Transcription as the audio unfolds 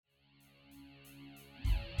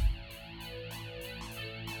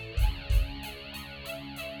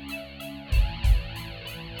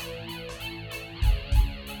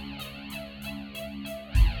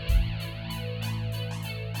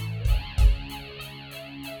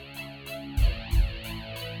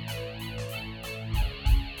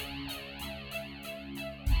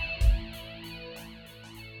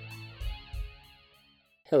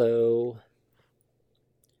Hello,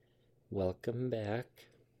 welcome back.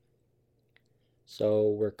 So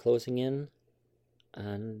we're closing in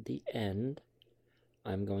on the end.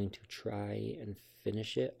 I'm going to try and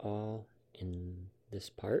finish it all in this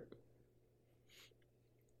part.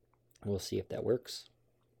 We'll see if that works.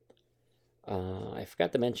 I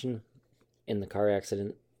forgot to mention in the car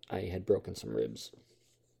accident, I had broken some ribs.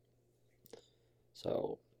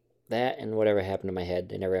 So that and whatever happened to my head,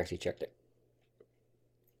 they never actually checked it.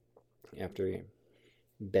 After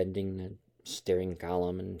bending the steering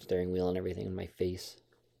column and steering wheel and everything in my face,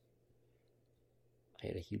 I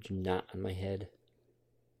had a huge knot on my head.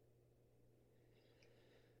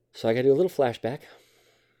 So I got to do a little flashback,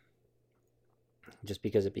 just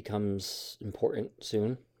because it becomes important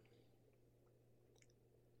soon.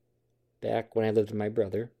 Back when I lived with my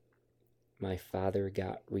brother, my father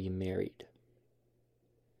got remarried.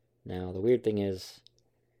 Now, the weird thing is,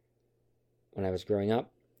 when I was growing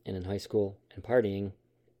up and in high school and partying,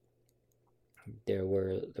 there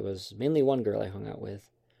was mainly one girl I hung out with.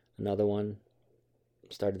 Another one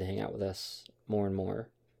started to hang out with us more and more.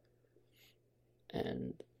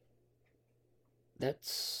 And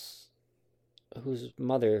that's whose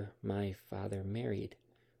mother my father married.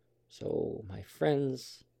 So my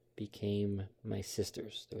friends became my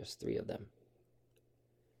sisters. There was 3 of them.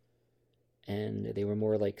 And they were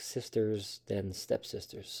more like sisters than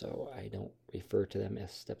stepsisters, so I don't refer to them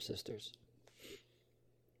as stepsisters.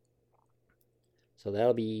 So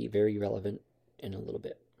that'll be very relevant in a little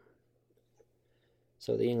bit.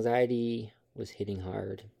 So the anxiety was hitting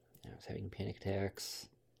hard. I was having panic attacks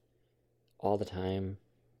all the time.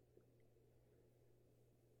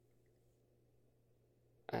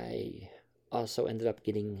 I also ended up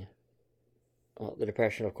getting, well, the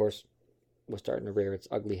depression, of course, was starting to rear its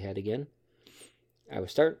ugly head again.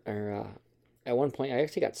 At one point, I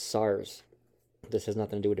actually got SARS. This has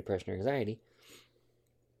nothing to do with depression or anxiety,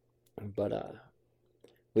 but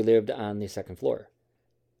we lived on the 2nd floor,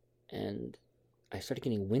 and I started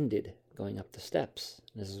getting winded going up the steps.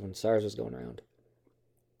 This is when SARS was going around,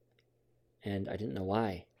 and I didn't know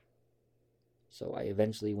why. So I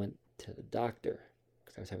eventually went to the doctor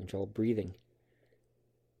because I was having trouble breathing,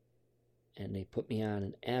 and they put me on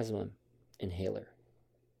an asthma inhaler.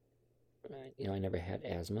 I never had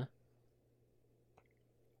asthma.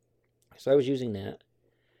 So I was using that,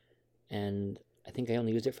 and I think I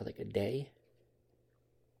only used it for like a day,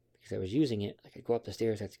 because I was using it. Like, I'd go up the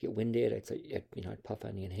stairs, I'd get winded, I'd puff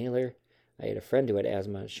on the inhaler. I had a friend who had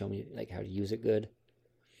asthma show me like how to use it good.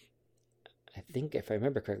 I think, if I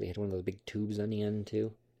remember correctly, it had one of those big tubes on the end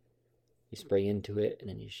too. You spray into it, and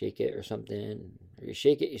then you shake it or something, or you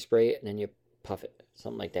shake it, you spray it, and then you puff it,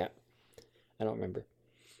 something like that. I don't remember.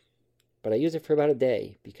 But I used it for about a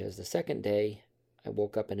day, because the second day, I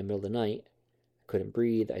woke up in the middle of the night, I couldn't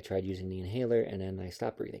breathe, I tried using the inhaler, and then I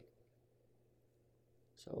stopped breathing.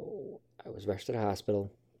 So I was rushed to the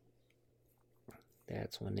hospital.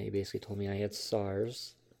 That's when they basically told me I had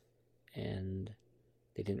SARS, and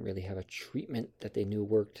they didn't really have a treatment that they knew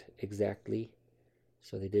worked exactly.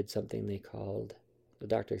 So they did something the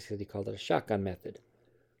doctor said he called it a shotgun method.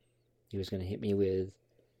 He was going to hit me with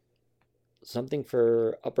something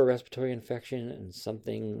for upper respiratory infection and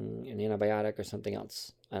something, an antibiotic or something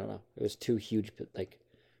else. I don't know. It was 2 huge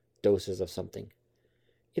doses of something.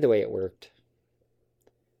 Either way, it worked.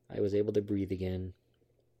 I was able to breathe again.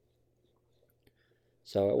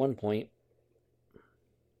 So at one point,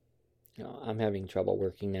 I'm having trouble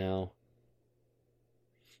working now.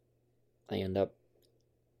 I end up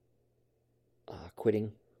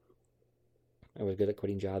quitting. I was good at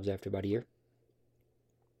quitting jobs after about a year.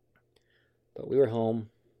 But we were home,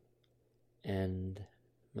 and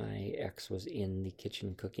my ex was in the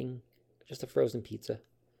kitchen cooking just a frozen pizza.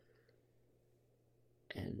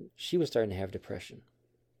 And she was starting to have depression.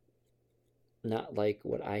 Not like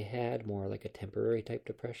what I had, more like a temporary type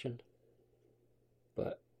depression.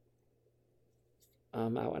 But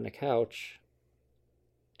I'm out on the couch,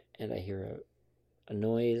 and I hear a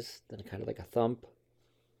noise, then kind of like a thump.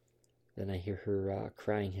 Then I hear her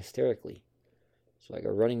crying hysterically. So I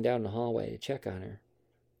go running down the hallway to check on her.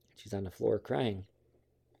 She's on the floor crying.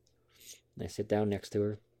 And I sit down next to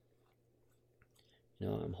her.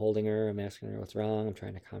 I'm holding her, I'm asking her what's wrong, I'm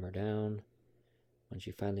trying to calm her down. When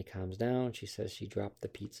she finally calms down, she says she dropped the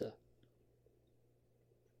pizza.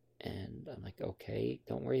 And I'm like, okay,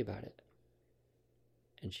 don't worry about it.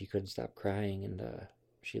 And she couldn't stop crying, and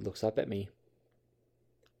she looks up at me.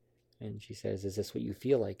 And she says, is this what you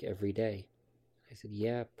feel like every day? I said,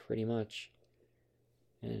 yeah, pretty much.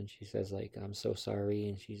 And she says, I'm so sorry,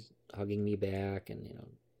 and she's hugging me back, and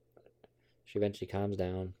she eventually calms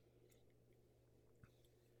down.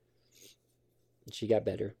 She got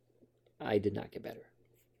better. I did not get better.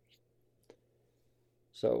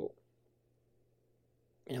 So,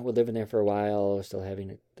 we're living there for a while, still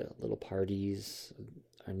having the little parties,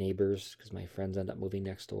 our neighbors, because my friends end up moving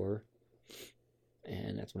next door.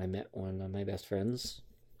 And that's when I met one of my best friends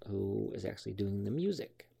who is actually doing the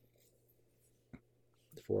music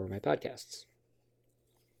for my podcasts.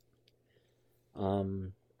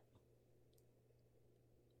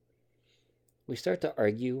 We start to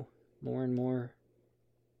argue more and more.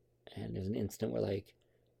 And there's an instant where, like,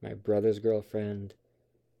 my brother's girlfriend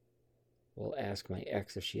will ask my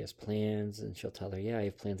ex if she has plans, and she'll tell her, yeah, I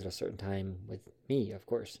have plans at a certain time with me, of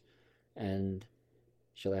course. And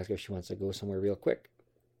she'll ask her if she wants to go somewhere real quick.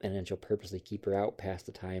 And then she'll purposely keep her out past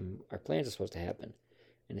the time our plans are supposed to happen.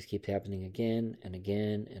 And this keeps happening again and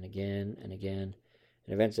again and again and again.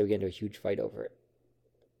 And eventually we get into a huge fight over it.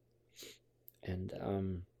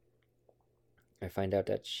 And I find out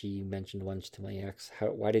that she mentioned once to my ex,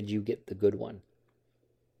 why did you get the good one?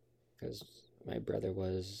 Because my brother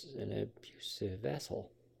was an abusive asshole.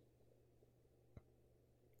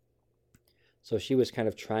 So she was kind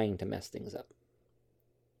of trying to mess things up.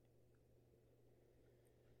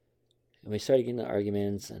 And we started getting into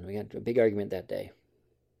arguments, and we got into a big argument that day.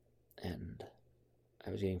 And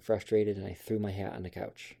I was getting frustrated, and I threw my hat on the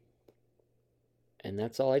couch. And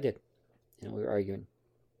that's all I did. We were arguing.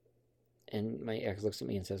 And my ex looks at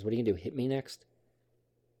me and says, what are you going to do, hit me next?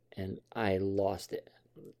 And I lost it.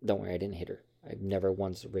 Don't worry, I didn't hit her. I've never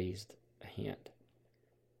once raised a hand.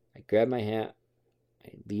 I grab my hat.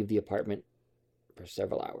 I leave the apartment for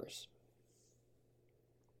several hours.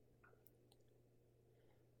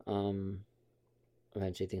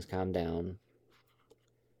 Eventually things calm down.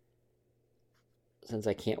 Since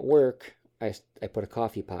I can't work, I put a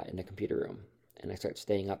coffee pot in the computer room, and I start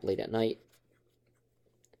staying up late at night,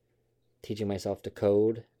 teaching myself to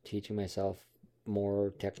code, teaching myself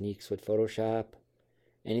more techniques with Photoshop,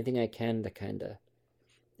 anything I can to kind of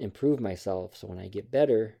improve myself, so when I get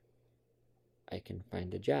better, I can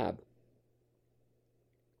find a job.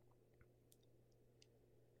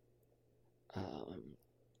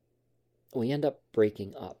 We end up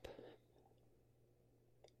breaking up.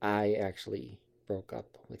 I actually broke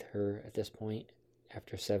up with her at this point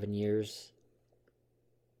after 7 years.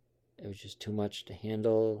 It was just too much to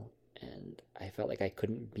handle, and I felt like I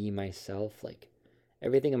couldn't be myself. Like,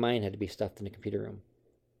 everything of mine had to be stuffed in the computer room,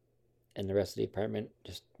 and the rest of the apartment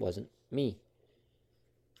just wasn't me.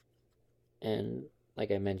 And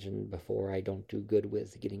like I mentioned before, I don't do good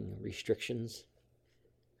with getting restrictions.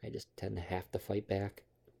 I just tend to have to fight back.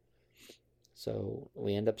 So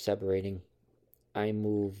we end up separating. I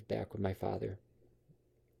moved back with my father.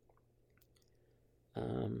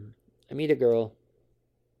 I meet a girl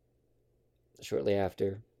shortly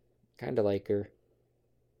after. Kind of like her.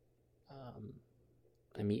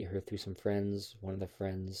 I meet her through some friends. One of the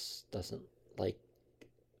friends doesn't like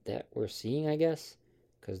that we're seeing, I guess,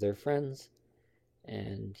 because they're friends.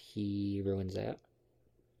 And he ruins that.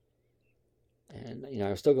 And, I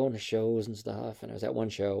was still going to shows and stuff. And I was at one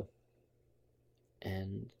show.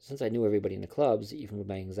 And since I knew everybody in the clubs, even with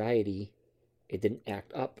my anxiety, it didn't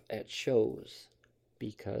act up at shows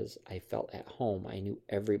because I felt at home. I knew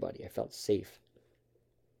everybody. I felt safe.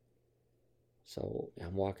 So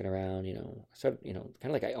I'm walking around, kind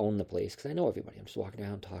of like I own the place because I know everybody. I'm just walking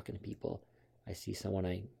around talking to people. I see someone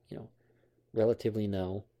I, relatively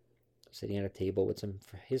know sitting at a table with some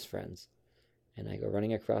of his friends. And I go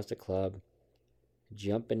running across the club,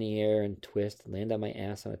 jump in the air and twist, land on my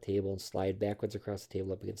ass on a table and slide backwards across the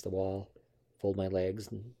table up against the wall, fold my legs,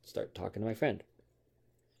 and start talking to my friend.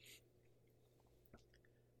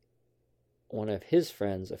 One of his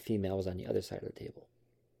friends, a female, was on the other side of the table.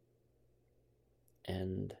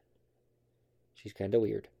 And she's kind of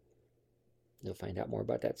weird. You'll find out more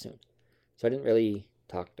about that soon. So I didn't really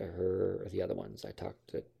talk to her or the other ones. I talked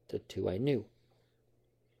to the two I knew.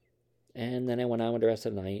 And then I went on with the rest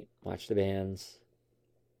of the night, watched the bands,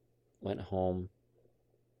 went home.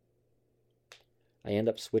 I end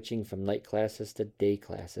up switching from night classes to day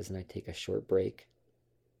classes, and I take a short break.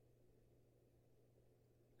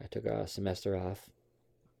 I took a semester off.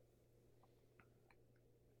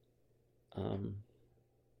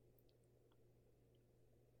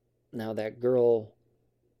 Now that girl,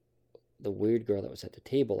 the weird girl that was at the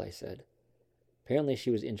table, I said, apparently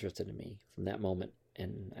she was interested in me from that moment,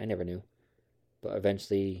 and I never knew. But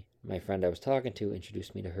eventually, my friend I was talking to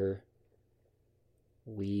introduced me to her.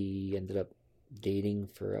 We ended up dating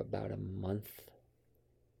for about a month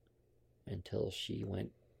until she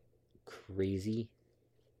went crazy.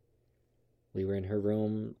 We were in her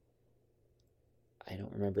room. I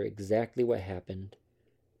don't remember exactly what happened,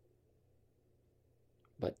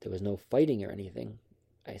 but there was no fighting or anything.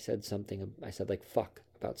 I said like fuck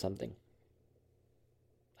about something.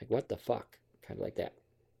 Like, what the fuck? Kind of like that.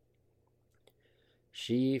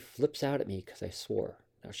 She flips out at me because I swore.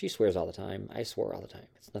 Now, she swears all the time. I swore all the time.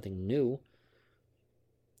 It's nothing new.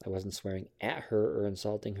 I wasn't swearing at her or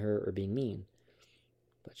insulting her or being mean.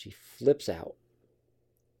 But she flips out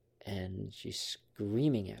and she's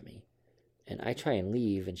screaming at me. And I try and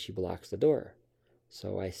leave and she blocks the door.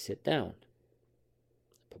 So I sit down.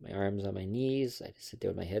 I put my arms on my knees. I just sit there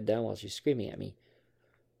with my head down while she's screaming at me.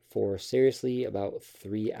 For seriously about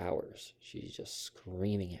 3 hours, she's just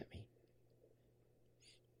screaming at me.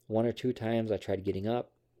 1 or 2 times I tried getting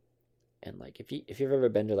up. And like if you've ever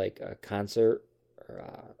been to like a concert or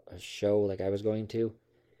a show like I was going to,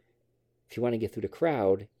 if you want to get through the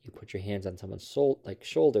crowd, you put your hands on someone's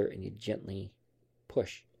shoulder and you gently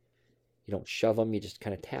push. You don't shove them, you just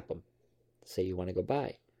kind of tap them. Say you want to go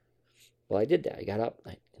by. Well, I did that. I got up,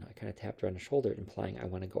 I kind of tapped her on the shoulder, implying I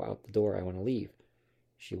want to go out the door, I want to leave.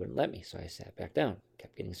 She wouldn't let me, so I sat back down,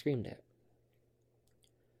 kept getting screamed at.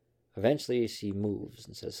 Eventually, she moves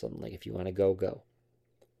and says something like, if you want to go, go.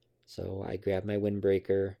 So I grabbed my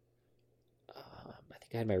windbreaker. I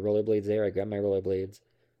think I had my rollerblades there. I grab my rollerblades.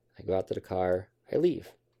 I go out to the car. I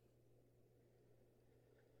leave.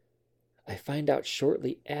 I find out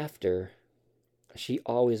shortly after she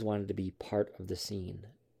always wanted to be part of the scene,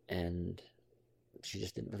 and she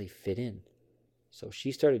just didn't really fit in. So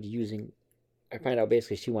she started using... I find out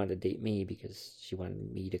basically she wanted to date me because she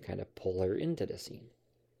wanted me to kind of pull her into the scene.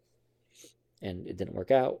 And it didn't work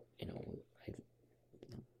out. I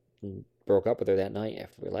broke up with her that night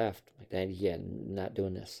after we left. Like, yeah, not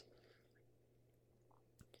doing this.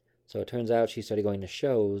 So it turns out she started going to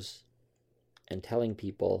shows and telling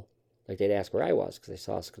people, like they'd ask where I was because they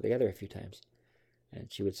saw us together a few times. And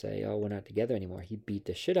she would say, oh, we're not together anymore. He beat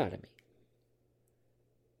the shit out of me.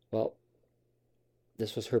 Well,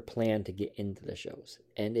 this was her plan to get into the shows.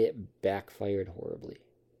 And it backfired horribly.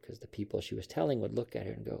 Because the people she was telling would look at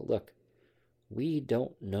her and go, look, we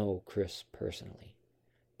don't know Chris personally.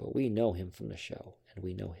 But we know him from the show. And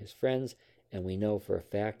we know his friends. And we know for a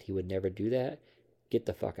fact he would never do that. Get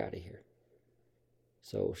the fuck out of here.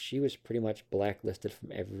 So she was pretty much blacklisted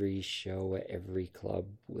from every show at every club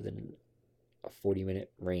within a 40-minute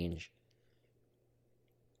range.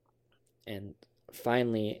 And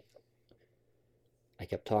finally, I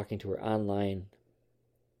kept talking to her online,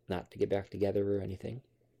 not to get back together or anything,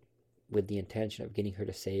 with the intention of getting her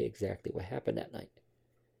to say exactly what happened that night.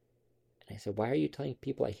 And I said, why are you telling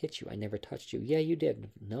people I hit you? I never touched you. Yeah, you did.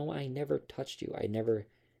 No, I never touched you. I never,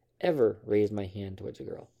 ever raised my hand towards a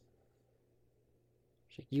girl.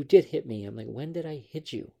 She's like, you did hit me. I'm like, when did I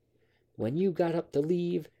hit you? When you got up to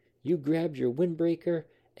leave, you grabbed your windbreaker,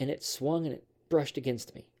 and it swung and it brushed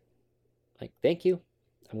against me. Like, thank you.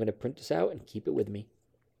 I'm going to print this out and keep it with me.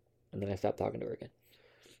 And then I stopped talking to her again.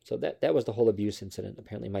 So that was the whole abuse incident.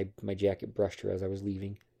 Apparently my jacket brushed her as I was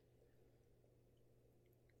leaving.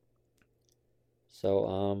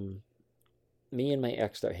 So me and my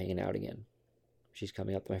ex start hanging out again. She's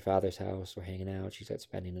coming up to my father's house. We're hanging out. She starts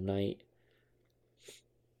spending the night.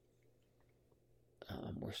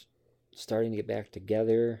 We're starting to get back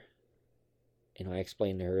together. I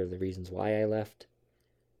explained to her the reasons why I left.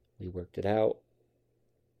 We worked it out.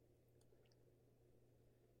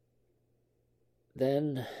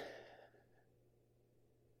 Then,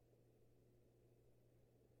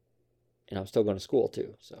 and I'm still going to school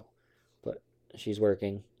too, so, but she's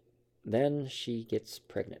working. Then she gets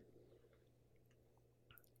pregnant.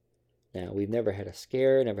 Now, we've never had a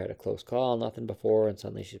scare, never had a close call, nothing before, and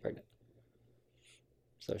suddenly she's pregnant.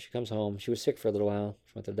 So she comes home. She was sick for a little while.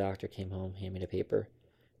 She went to the doctor, came home, handed me the paper.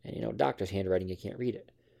 And, doctor's handwriting, you can't read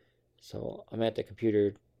it. So I'm at the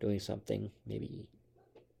computer doing something. Maybe,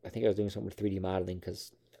 I think I was doing something with 3D modeling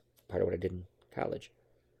because part of what I did in college.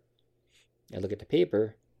 I look at the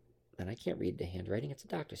paper, and I can't read the handwriting. It's a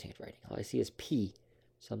doctor's handwriting. All I see is P.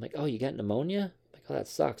 So I'm like, oh, you got pneumonia? I'm like, oh, that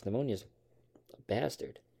sucks. Pneumonia's a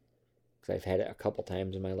bastard. Because I've had it a couple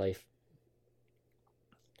times in my life.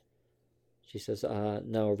 She says,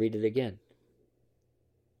 no, read it again.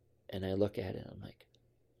 And I look at it, and I'm like,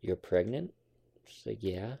 you're pregnant? She's like,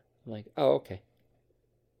 yeah. I'm like, oh, okay.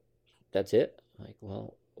 That's it? I'm like,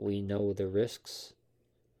 well, we know the risks.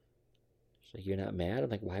 She's like, you're not mad? I'm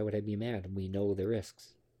like, why would I be mad? We know the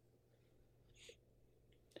risks.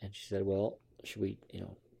 And she said, well, should we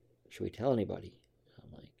tell anybody?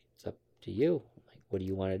 I'm like, it's up to you. I'm like, what do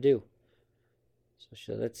you want to do? So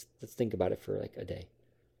she said, let's think about it for like a day.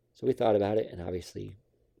 So we thought about it, and obviously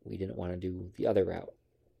we didn't want to do the other route,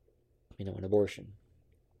 an abortion.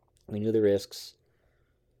 We knew the risks.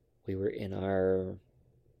 We were in our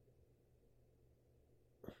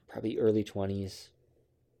probably early 20s.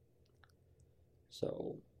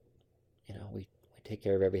 So, we take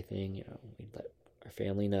care of everything. We let our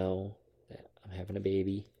family know that I'm having a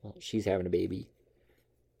baby. Well, she's having a baby.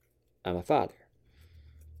 I'm a father.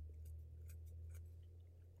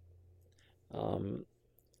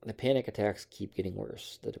 The panic attacks keep getting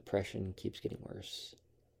worse. The depression keeps getting worse.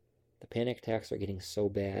 The panic attacks are getting so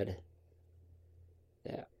bad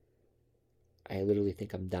that I literally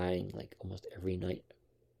think I'm dying like almost every night.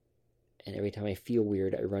 And every time I feel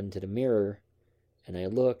weird, I run to the mirror and I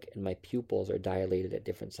look, and my pupils are dilated at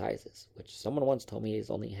different sizes, which someone once told me is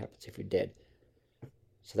only happens if you're dead.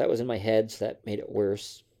 So that was in my head, so that made it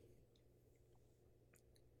worse.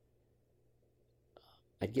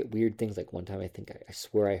 I'd get weird things, like one time I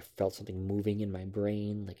swear I felt something moving in my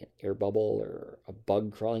brain, like an air bubble or a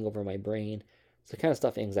bug crawling over my brain. It's the kind of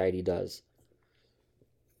stuff anxiety does.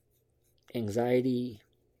 Anxiety,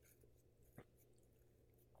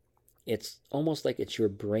 it's almost like it's your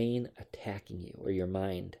brain attacking you, or your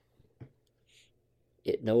mind.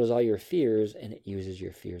 It knows all your fears and it uses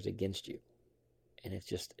your fears against you. And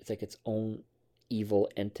it's like its own evil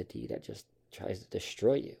entity that just tries to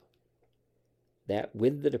destroy you. That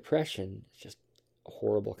with the depression is just a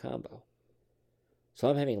horrible combo. So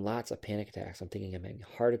I'm having lots of panic attacks. I'm thinking I'm having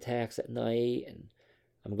heart attacks at night, and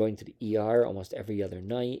I'm going to the ER almost every other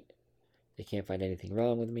night. They can't find anything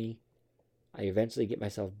wrong with me. I eventually get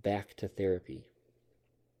myself back to therapy.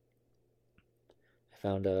 I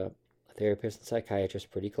found a therapist and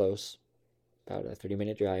psychiatrist pretty close, about a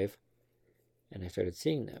 30-minute drive, and I started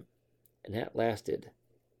seeing them. And that lasted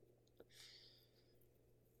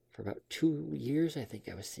for about 2 years, I think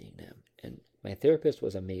I was seeing them. And my therapist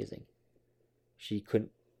was amazing. She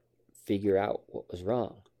couldn't figure out what was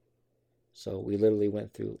wrong. So we literally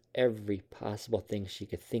went through every possible thing she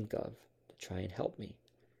could think of to try and help me.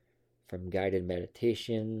 From guided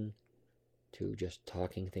meditation to just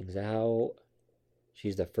talking things out.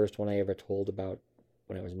 She's the first one I ever told about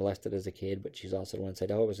when I was molested as a kid, but she's also the one that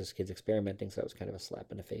said, oh, it was this kid's experimenting, so that was kind of a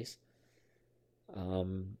slap in the face.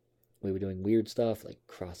 We were doing weird stuff like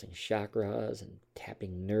crossing chakras and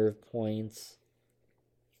tapping nerve points.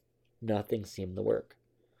 Nothing seemed to work.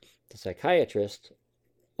 The psychiatrist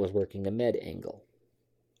was working the med angle.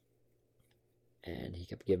 And he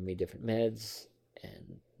kept giving me different meds,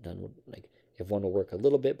 and none would, like, if one would work a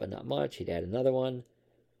little bit but not much, he'd add another one.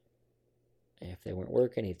 And if they weren't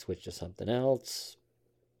working, he'd switch to something else.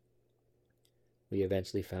 We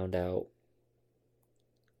eventually found out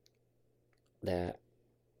that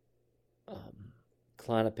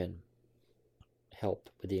Klonopin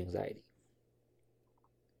helped with the anxiety.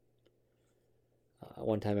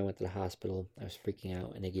 One time I went to the hospital, I was freaking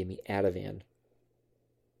out, and they gave me Ativan.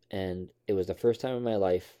 And it was the first time in my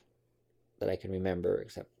life that I can remember,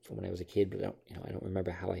 except from when I was a kid, but I don't remember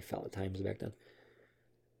how I felt at times back then,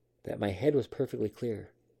 that my head was perfectly clear.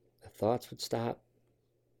 The thoughts would stop.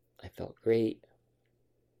 I felt great.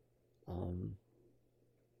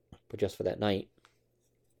 But just for that night.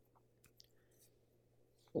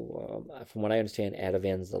 From what I understand,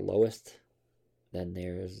 Ativan's the lowest. Then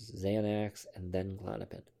there's Xanax, and then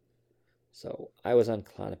Klonopin. So I was on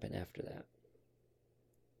Klonopin after that.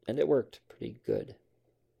 And it worked pretty good.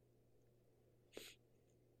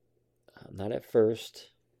 Not at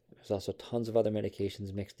first. There's also tons of other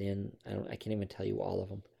medications mixed in. I can't even tell you all of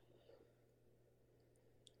them.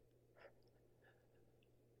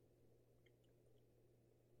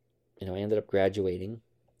 I ended up graduating.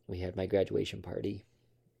 We had my graduation party.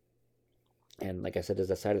 And like I said, there's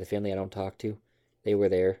a side of the family I don't talk to. They were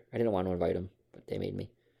there. I didn't want to invite them, but they made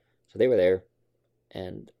me. So they were there.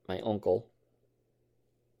 And my uncle,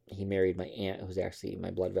 he married my aunt, who's actually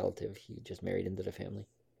my blood relative. He just married into the family.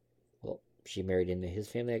 Well, she married into his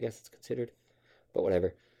family, I guess it's considered. But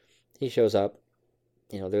whatever. He shows up.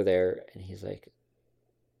 They're there. And he's like,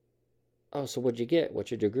 oh, so what'd you get?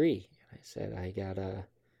 What's your degree? And I said, I got a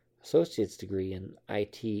associate's degree in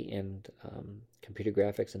IT and computer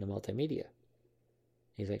graphics and multimedia.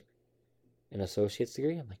 He's like, an associate's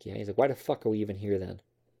degree? I'm like, yeah. He's like, why the fuck are we even here then?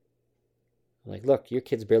 I'm like, look, your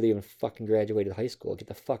kid's barely even fucking graduated high school. Get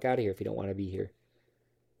the fuck out of here if you don't want to be here.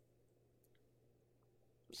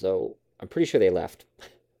 So I'm pretty sure they left.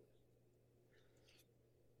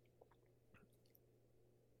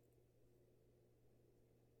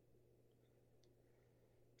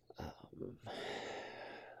 Trying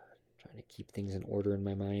to keep things in order in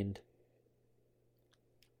my mind.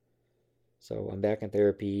 So I'm back in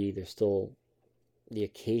therapy. There's still the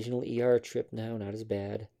occasional ER trip now, not as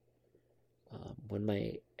bad. When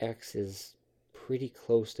my ex is pretty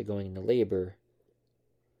close to going into labor,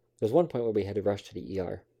 there's one point where we had to rush to the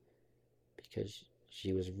ER because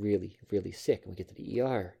She was really, really sick. And we get to the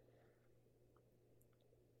ER.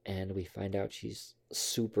 And we find out she's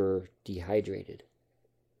super dehydrated.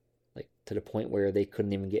 Like, to the point where they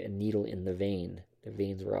couldn't even get a needle in the vein. The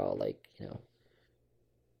veins were all, like,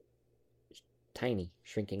 tiny,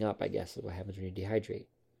 shrinking up, I guess, is what happens when you dehydrate.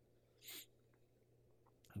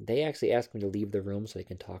 They actually asked me to leave the room so they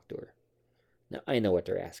can talk to her. Now, I know what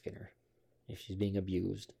they're asking her, if she's being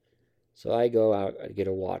abused. So I go out, I get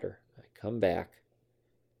her water. I come back.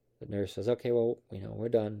 The nurse says, okay, well, we're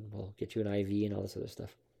done. We'll get you an IV and all this other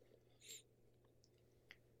stuff.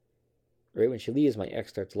 Right when she leaves, my ex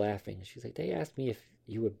starts laughing. She's like, they asked me if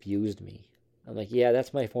you abused me. I'm like, yeah,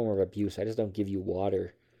 that's my form of abuse. I just don't give you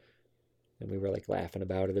water. And we were like laughing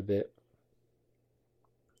about it a bit.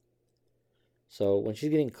 So when she's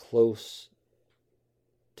getting close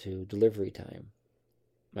to delivery time,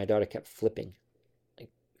 my daughter kept flipping.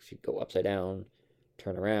 Like, she'd go upside down,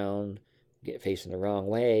 turn around, get facing the wrong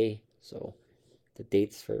way. So the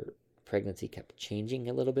dates for pregnancy kept changing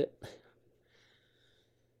a little bit.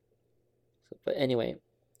 But anyway,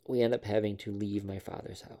 we end up having to leave my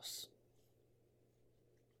father's house.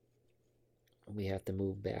 We have to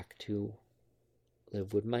move back to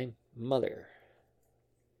live with my mother.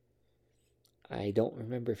 I don't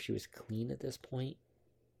remember if she was clean at this point.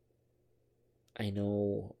 I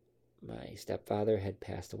know my stepfather had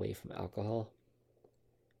passed away from alcohol,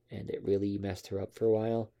 and it really messed her up for a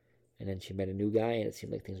while. And then she met a new guy, and it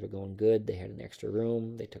seemed like things were going good. They had an extra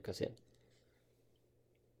room. They took us in.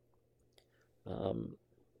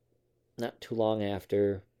 Not too long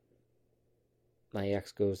after, my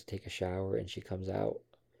ex goes to take a shower, and she comes out.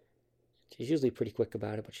 She's usually pretty quick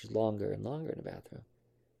about it, but she's longer and longer in the bathroom.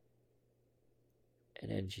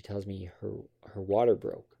 And then she tells me her water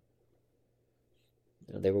broke.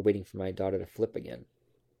 They were waiting for my daughter to flip again.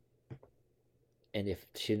 And if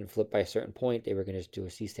she didn't flip by a certain point, they were going to do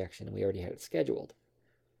a C-section, and we already had it scheduled.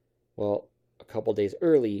 Well, a couple days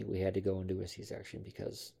early, we had to go and do a C-section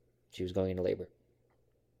because she was going into labor.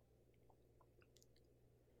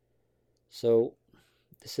 So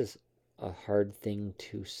this is a hard thing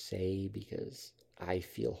to say because I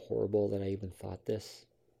feel horrible that I even thought this.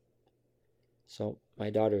 So my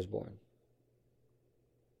daughter's born.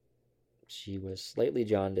 She was slightly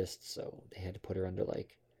jaundiced, so they had to put her under,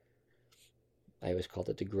 like, I always called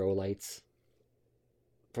it the grow lights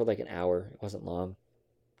for like an hour. It wasn't long.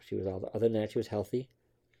 She was other than that, she was healthy.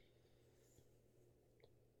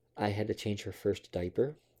 I had to change her first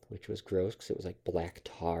diaper, which was gross because it was like black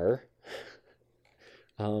tar.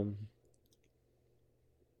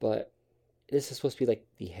 But this is supposed to be like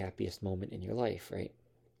the happiest moment in your life, right?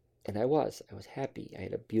 And I was happy. I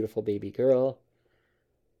had a beautiful baby girl.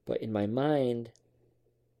 But in my mind,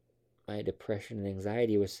 my depression and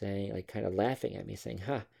anxiety was saying, like, kind of laughing at me, saying,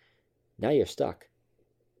 now you're stuck.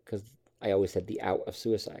 Because I always said the out of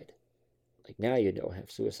suicide. Like, now you don't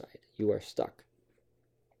have suicide. You are stuck.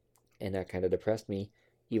 And that kind of depressed me,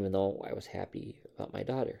 even though I was happy about my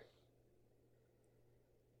daughter.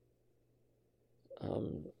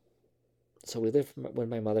 So we lived with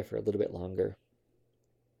my mother for a little bit longer.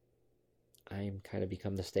 I'm kind of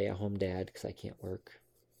become the stay-at-home dad because I can't work.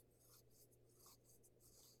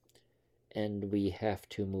 And we have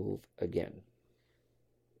to move again.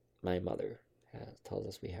 My mother tells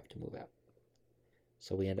us we have to move out.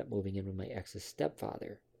 So we end up moving in with my ex's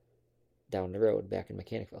stepfather down the road back in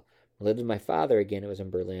Mechanicville. I lived with my father again. It was in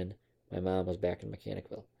Berlin. My mom was back in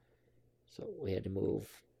Mechanicville. So we had to move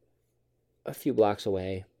a few blocks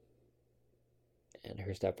away. And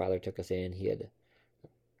her stepfather took us in. He had a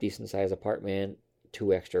decent-sized apartment,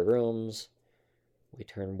 2 extra rooms. We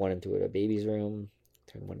turned one into a baby's room.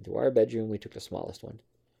 Turned one into our bedroom. We took the smallest one.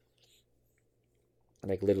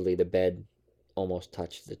 Like, literally, the bed almost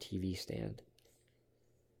touched the TV stand.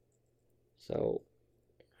 So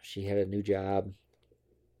she had a new job.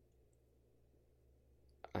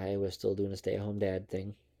 I was still doing a stay-at-home dad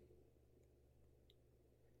thing.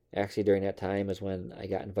 Actually, during that time is when I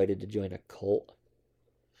got invited to join a cult.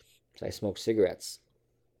 So I smoked cigarettes.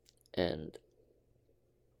 And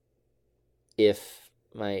if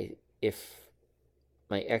my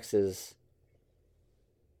ex's,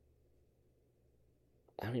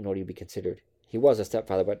 I don't even know what he'd be considered. He was a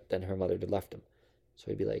stepfather, but then her mother had left him. So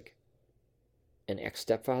he'd be like an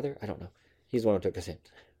ex-stepfather? I don't know. He's the one who took us in.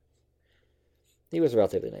 He was a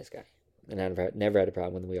relatively nice guy. And I never had a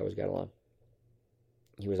problem with him. We always got along.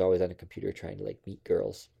 He was always on a computer trying to, like, meet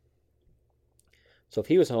girls. So if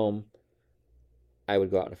he was home, I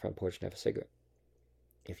would go out on the front porch and have a cigarette.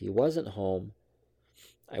 If he wasn't home,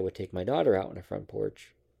 I would take my daughter out on the front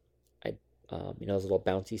porch. I'd, those little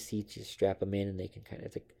bouncy seats, you strap them in and they can kind of,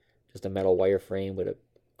 it's like just a metal wire frame with a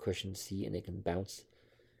cushioned seat, and it can bounce.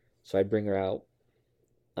 So I'd bring her out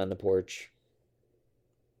on the porch,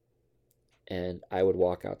 and I would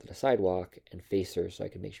walk out to the sidewalk and face her so I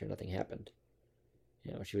could make sure nothing happened.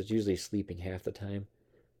 She was usually sleeping half the time,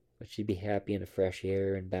 but she'd be happy in the fresh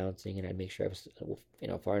air and bouncing, and I'd make sure I was,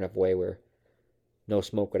 far enough away where no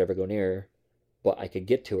smoke would ever go near her, but I could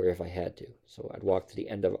get to her if I had to. So I'd walk to the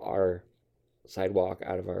end of our sidewalk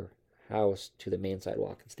out of our house to the main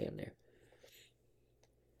sidewalk and stand there.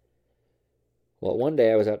 Well, one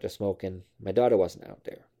day I was out there smoking. My daughter wasn't out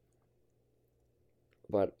there,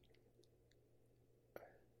 but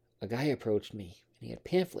a guy approached me, and he had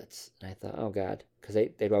pamphlets, and I thought, oh God, because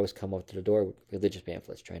they'd always come up to the door with religious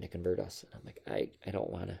pamphlets trying to convert us, and I'm like, I don't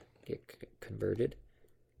want to get converted.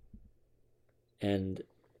 And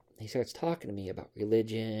he starts talking to me about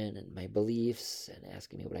religion and my beliefs and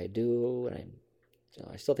asking me what I do, and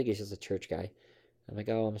I still think he's just a church guy. I'm like,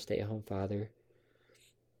 oh, I'm a stay-at-home father,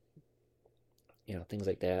 things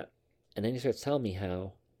like that. And then he starts telling me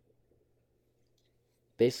how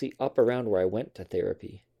basically up around where I went to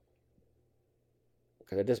therapy,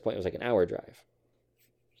 because at this point it was like an hour drive,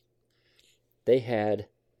 they had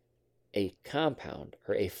a compound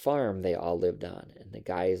or a farm they all lived on, and the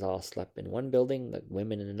guys all slept in one building, the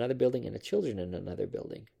women in another building, and the children in another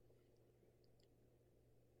building.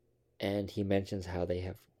 And he mentions how they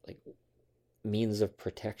have like means of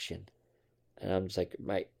protection, and I'm just like,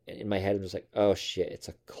 in my head I'm just like, oh shit, it's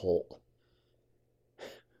a cult.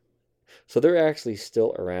 So they're actually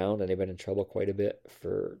still around, and they've been in trouble quite a bit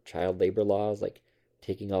for child labor laws, like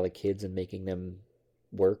taking all the kids and making them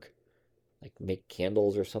work, like make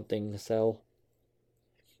candles or something to sell.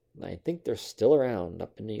 And I think they're still around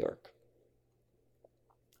up in New York.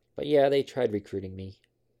 But yeah, they tried recruiting me.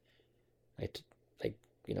 I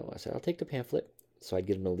said, I'll take the pamphlet. So I'd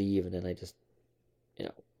get them to leave, and then I just,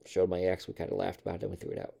 showed my ex. We kind of laughed about it, and we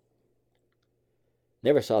threw it out.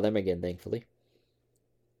 Never saw them again, thankfully.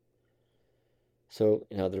 So,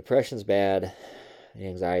 the depression's bad. The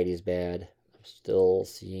anxiety's bad. I'm still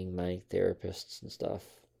seeing my therapists and stuff.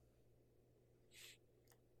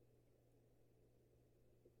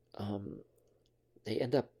 They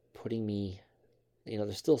end up putting me,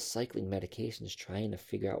 they're still cycling medications, trying to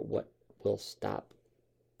figure out what will stop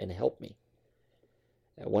and help me.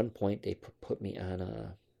 At one point, they put me on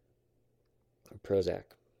a Prozac.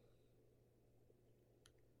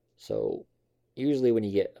 So usually when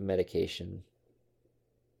you get a medication,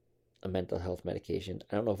 a mental health medication,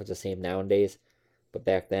 I don't know if it's the same nowadays, but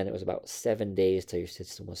back then it was about 7 days till your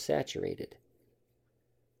system was saturated.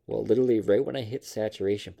 Well, literally right when I hit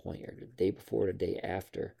saturation point, or the day before, the day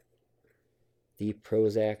after, the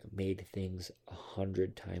Prozac made things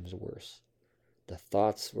 100 times worse. The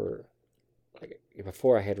thoughts were, like,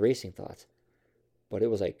 before I had racing thoughts, but it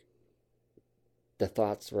was like the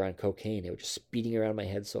thoughts were on cocaine. They were just speeding around my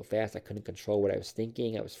head so fast I couldn't control what I was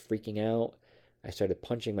thinking. I was freaking out. I started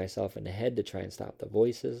punching myself in the head to try and stop the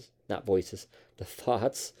the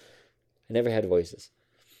thoughts. I never had voices.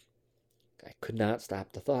 I could not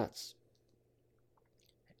stop the thoughts.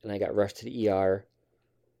 And I got rushed to the ER.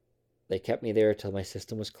 They kept me there until my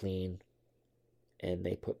system was clean, and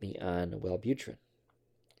they put me on Wellbutrin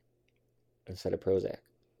instead of Prozac.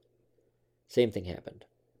 Same thing happened.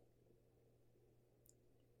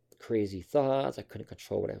 Crazy thoughts. I couldn't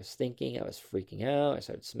control what I was thinking. I was freaking out. I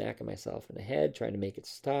started smacking myself in the head, trying to make it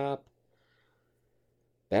stop.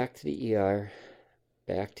 Back to the ER.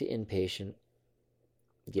 Back to inpatient.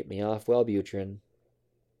 Get me off Wellbutrin.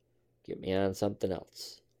 Get me on something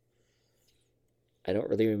else. I don't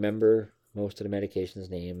really remember most of the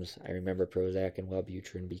medications' names. I remember Prozac and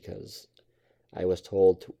Wellbutrin because I was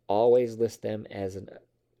told to always list them as an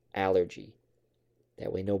allergy.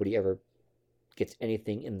 That way nobody ever gets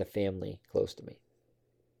anything in the family close to me.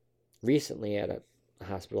 Recently at a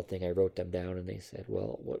hospital thing, I wrote them down, and they said,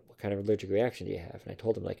 well, what kind of allergic reaction do you have? And I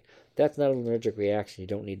told them, like, that's not an allergic reaction. You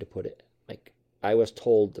don't need to put it. Like, I was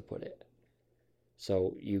told to put it.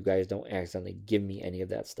 So you guys don't accidentally give me any of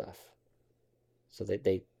that stuff. So that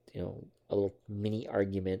they, a little mini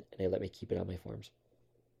argument, and they let me keep it on my forms.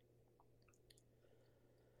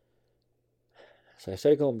 So I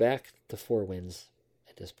started going back to Four Winds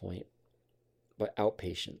at this point, but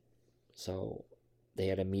outpatient. So they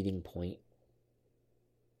had a meeting point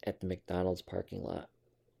at the McDonald's parking lot,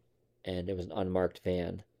 and it was an unmarked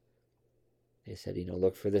van. They said,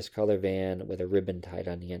 look for this color van with a ribbon tied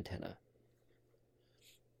on the antenna.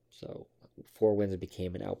 So Four Winds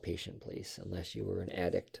became an outpatient place unless you were an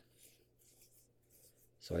addict.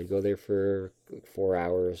 So I'd go there for like 4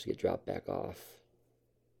 hours, get dropped back off.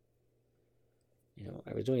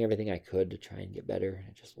 I was doing everything I could to try and get better, and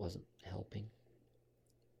it just wasn't helping.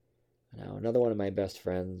 Now, another one of my best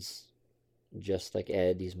friends, just like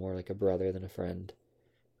Ed, he's more like a brother than a friend,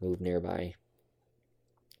 moved nearby.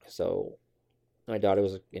 So my daughter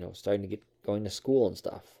was, starting to get going to school and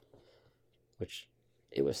stuff, which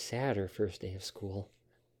it was sad her first day of school.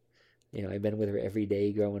 I've been with her every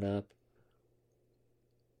day growing up,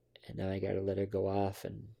 and now I got to let her go off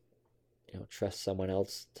and, trust someone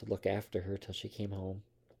else to look after her till she came home.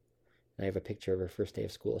 And I have a picture of her first day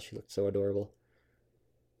of school. She looked so adorable.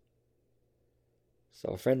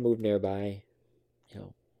 So a friend moved nearby,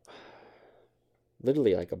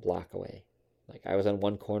 literally like a block away. Like I was on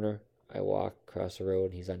one corner, I walk across the road,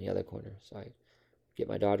 and he's on the other corner. So I get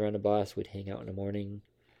my daughter on the bus, we'd hang out in the morning.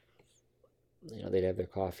 They'd have their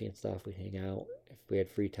coffee and stuff, we'd hang out. If we had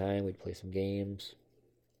free time, we'd play some games.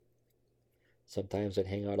 Sometimes I'd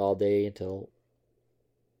hang out all day until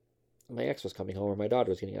my ex was coming home or my daughter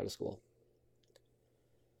was getting out of school.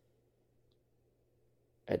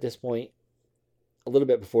 At this point, a little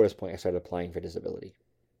bit before this point, I started applying for disability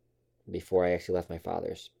before I actually left my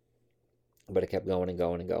father's. But it kept going and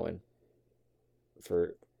going and going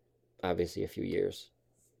for obviously a few years.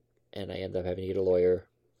 And I ended up having to get a lawyer.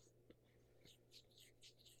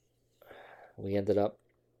 We ended up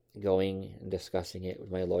going and discussing it with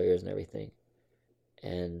my lawyers and everything.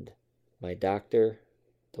 And my doctor,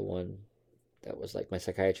 the one that was like my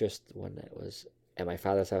psychiatrist, the one that was at my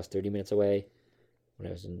father's house 30 minutes away, when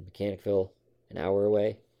I was in Mechanicville, an hour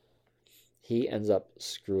away, he ends up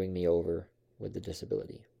screwing me over with the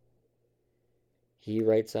disability. He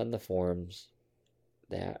writes on the forms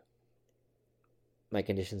that my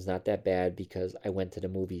condition's not that bad because I went to the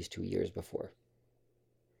movies 2 years before.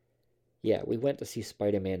 Yeah, we went to see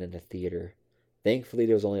Spider-Man in the theater. Thankfully,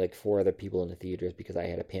 there was only like 4 other people in the theaters because I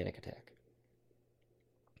had a panic attack.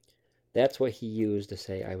 That's what he used to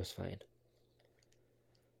say I was fine.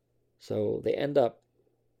 So the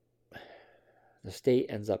state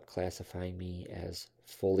ends up classifying me as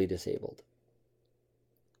fully disabled.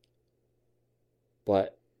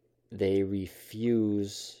 But they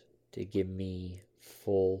refuse to give me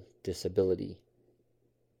full disability.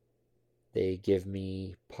 They give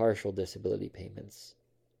me partial disability payments.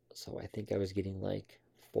 So I think I was getting like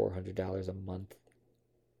 $400 a month,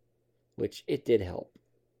 which it did help.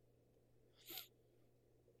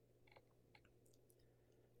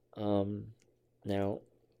 Now,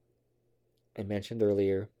 I mentioned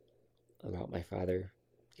earlier about my father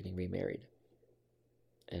getting remarried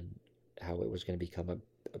and how it was going to become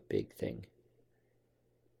a big thing.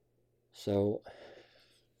 So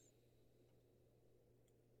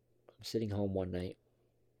I'm sitting home one night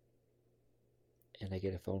and I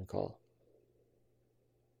get a phone call.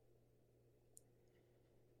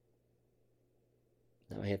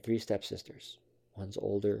 Now I had 3 stepsisters. One's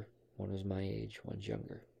older, one was my age, one's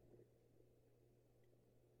younger.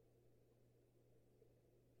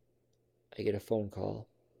 I get a phone call.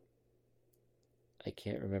 I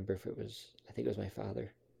can't remember if I think it was my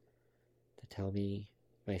father, to tell me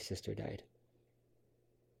my sister died.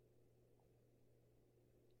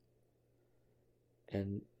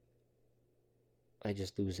 And I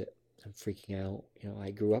just lose it. I'm freaking out.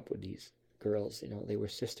 I grew up with these girls. They were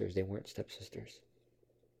sisters. They weren't stepsisters.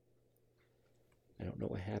 I don't know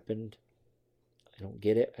what happened. I don't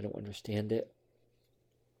get it. I don't understand it.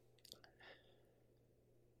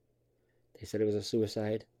 They said it was a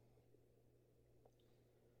suicide.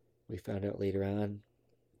 We found out later on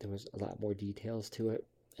there was a lot more details to it,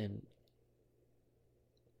 and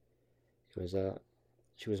it was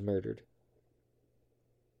she was murdered.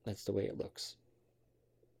 That's the way it looks.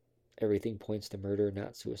 Everything points to murder,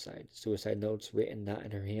 not suicide. Suicide notes written not in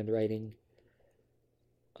her handwriting.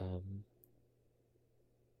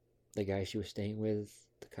 The guy she was staying with,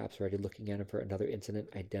 the cops were already looking at him for another incident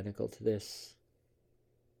identical to this.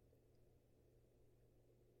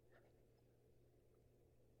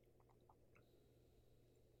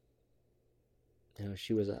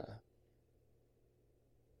 She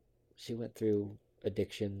went through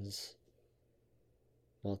addictions,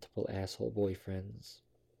 multiple asshole boyfriends.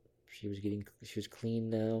 She was clean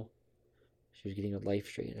now. She was getting her life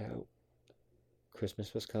straightened out.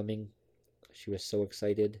 Christmas was coming. She was so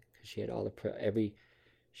excited because she had all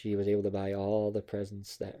she was able to buy all the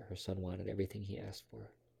presents that her son wanted, everything he asked for.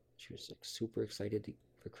 She was like super excited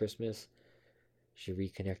for Christmas. She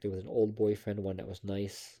reconnected with an old boyfriend, one that was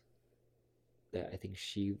nice, that I think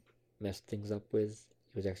she messed things up with.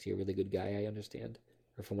 He was actually a really good guy, I understand,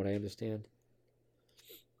 or from what I understand.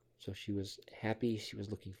 So she was happy. She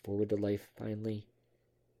was looking forward to life finally.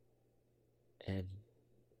 And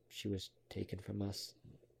she was taken from us.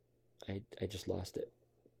 I just lost it.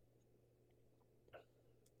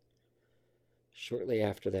 Shortly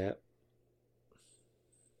after that,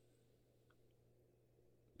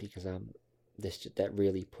 because that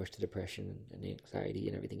really pushed the depression and the anxiety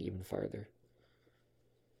and everything even farther.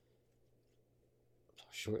 So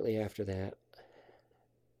shortly after that,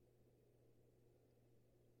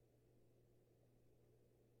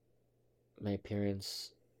 my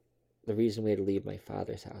parents, the reason we had to leave my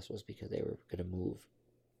father's house was because they were going to move.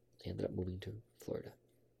 They ended up moving to Florida.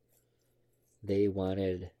 They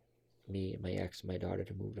wanted me, my ex, and my daughter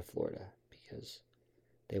to move to Florida because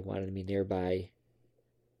they wanted me nearby,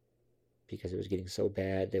 because it was getting so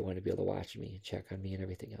bad. They wanted to be able to watch me and check on me and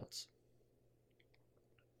everything else.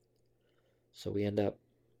 So we end up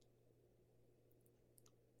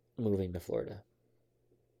moving to Florida.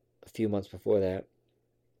 A few months before that,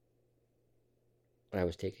 I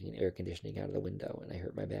was taking air conditioning out of the window and I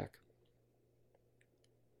hurt my back.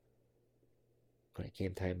 When it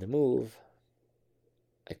came time to move,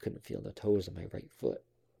 I couldn't feel the toes of my right foot.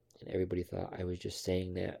 And everybody thought I was just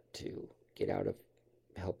saying that to get out of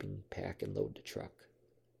helping pack and load the truck.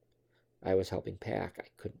 I was helping pack. I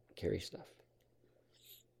couldn't carry stuff.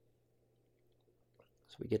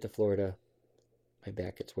 So we get to Florida. My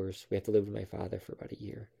back gets worse. We have to live with my father for about a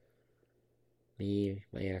year. Me,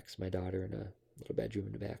 my ex, my daughter, and a little bedroom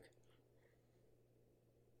in the back.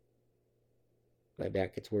 My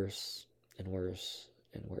back gets worse and worse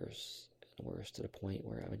and worse and worse, to the point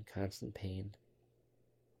where I'm in constant pain.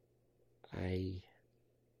 I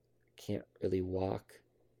can't really walk.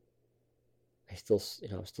 I'm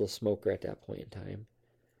still a smoker at that point in time.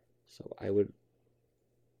 So I would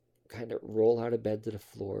kind of roll out of bed to the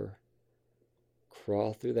floor,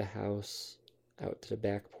 crawl through the house out to the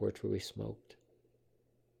back porch where we smoked,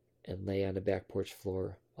 and lay on the back porch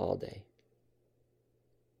floor all day.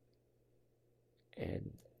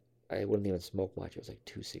 And I wouldn't even smoke much. It was like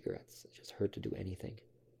 2 cigarettes. It just hurt to do anything.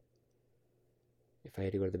 If I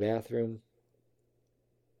had to go to the bathroom,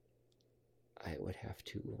 I would have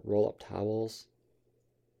to roll up towels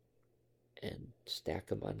and stack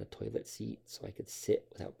them on the toilet seat so I could sit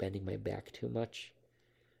without bending my back too much.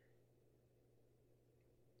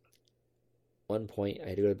 One point, I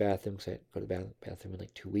had to go to the bathroom because I had to go to the bathroom in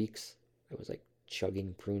like 2 weeks. I was like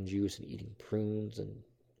chugging prune juice and eating prunes and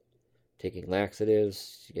taking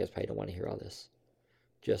laxatives. You guys probably don't want to hear all this.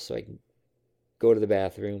 Just so I can go to the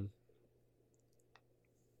bathroom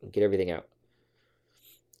and get everything out.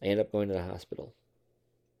 I ended up going to the hospital.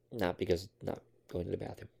 Not going to the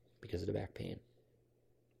bathroom, because of the back pain.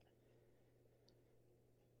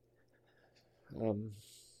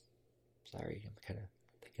 Sorry, I'm kind of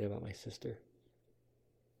thinking about my sister.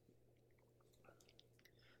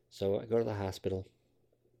 So I go to the hospital.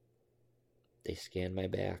 They scan my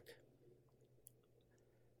back.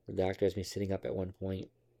 The doctor has me sitting up at one point,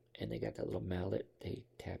 and they got that little mallet they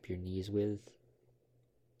tap your knees with,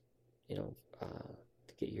 to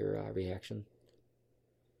get your reaction.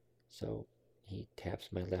 So he taps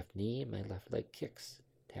my left knee, my left leg kicks.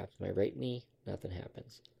 Taps my right knee, nothing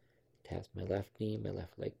happens. Taps my left knee, my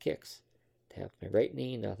left leg kicks. Taps my right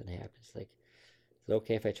knee, nothing happens. Like, is it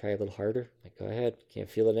okay if I try a little harder? Like, go ahead. Can't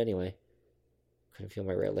feel it anyway. Couldn't feel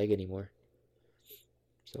my right leg anymore.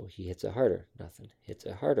 So he hits it harder, nothing. Hits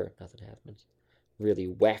it harder, nothing happens. Really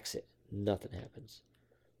whacks it, nothing happens.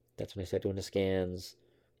 That's when I start doing the scans.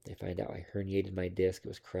 They find out I herniated my disc. It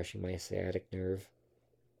was crushing my sciatic nerve.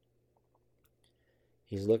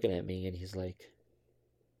 He's looking at me and he's like,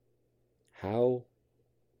 how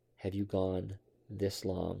have you gone this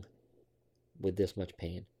long with this much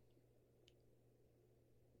pain?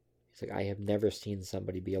 He's like, I have never seen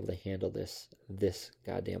somebody be able to handle this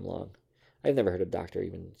goddamn long. I've never heard a doctor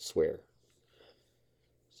even swear.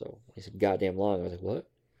 So he said, goddamn long. I was like, what?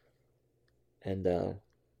 And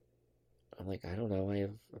I'm like, I don't know. I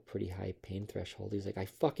have a pretty high pain threshold. He's like, I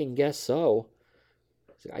fucking guess so.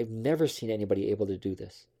 He's like, I've never seen anybody able to do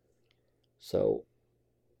this. So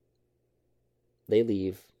they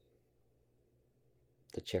leave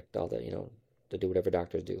to check all the, to do whatever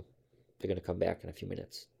doctors do. They're going to come back in a few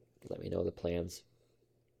minutes. Let me know the plans.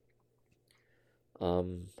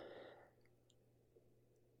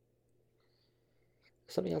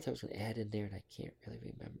 Something else I was going to add in there and I can't really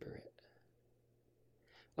remember it.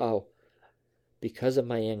 Oh, because of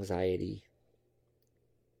my anxiety,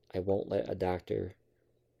 I won't let a doctor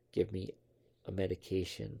give me a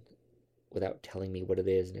medication without telling me what it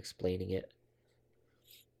is and explaining it.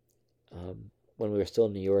 When we were still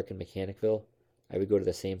in New York and Mechanicville, I would go to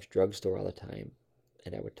the same drugstore all the time,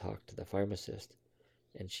 and I would talk to the pharmacist,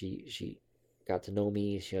 and she got to know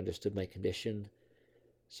me. She understood my condition,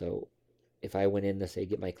 so if I went in to say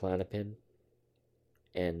get my Klonopin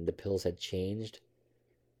and the pills had changed,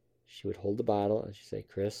 she would hold the bottle and she'd say,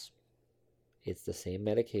 Chris, it's the same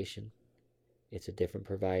medication. It's a different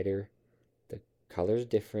provider. The color's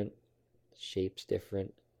different. The shape's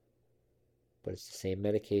different. But it's the same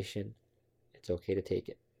medication. It's okay to take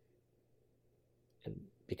it. And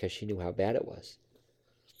because she knew how bad it was.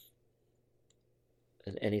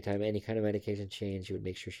 And anytime any kind of medication changed, she would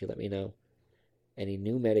make sure she let me know. Any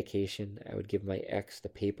new medication, I would give my ex the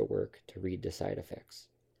paperwork to read the side effects.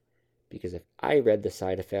 Because if I read the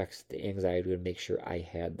side effects, the anxiety would make sure I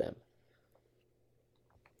had them.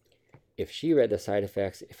 If she read the side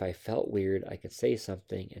effects, if I felt weird, I could say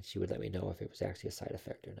something and she would let me know if it was actually a side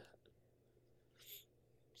effect or not.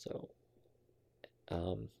 So,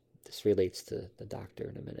 this relates to the doctor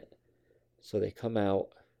in a minute. So they come out.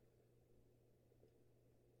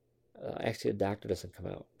 Actually, the doctor doesn't come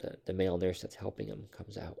out. The male nurse that's helping him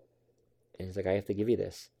comes out. And he's like, I have to give you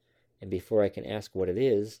this. And before I can ask what it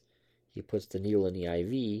is, he puts the needle in the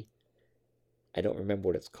IV. I don't remember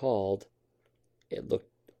what it's called. It looked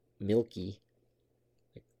milky,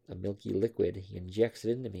 like a milky liquid. He injects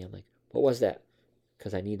it into me. I'm like, what was that?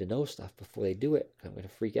 Because I need to know stuff before they do it. I'm going to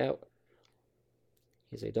freak out.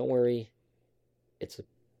 He's like, don't worry. It's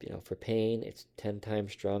for pain, it's 10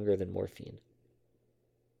 times stronger than morphine.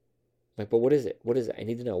 I'm like, but what is it? What is it? I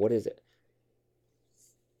need to know. What is it?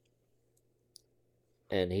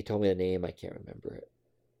 And he told me the name. I can't remember it.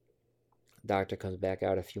 Doctor comes back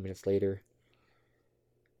out a few minutes later.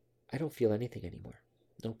 I don't feel anything anymore.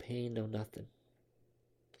 No pain, no nothing.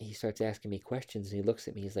 He starts asking me questions and he looks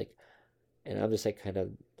at me. He's like, and I'm just like kind of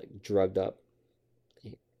like drugged up.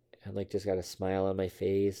 I'm like just got a smile on my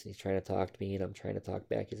face. He's trying to talk to me and I'm trying to talk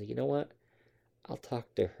back. He's like, you know what? I'll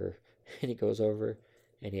talk to her. And he goes over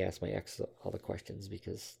and he asks my ex all the questions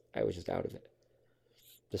because I was just out of it.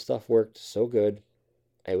 The stuff worked so good.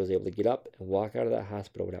 I was able to get up and walk out of that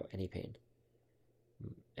hospital without any pain.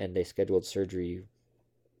 And they scheduled surgery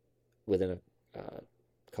within a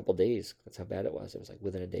couple days. That's how bad it was. It was like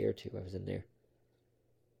within a day or two I was in there.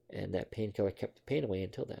 And that painkiller kept the pain away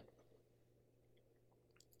until then.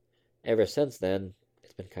 Ever since then,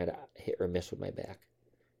 it's been kind of hit or miss with my back.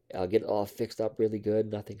 I'll get it all fixed up really good.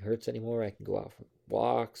 Nothing hurts anymore. I can go out for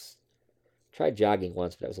walks. Tried jogging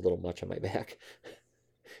once, but that was a little much on my back.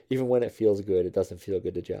 Even when it feels good, it doesn't feel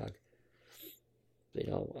good to jog.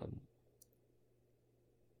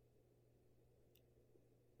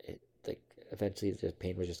 Eventually the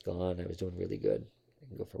pain was just gone. I was doing really good. I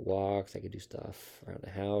can go for walks. I could do stuff around the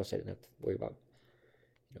house. I didn't have to worry about,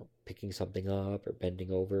 picking something up or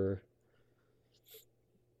bending over.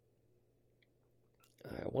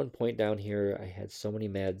 At one point down here, I had so many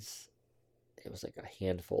meds. It was like a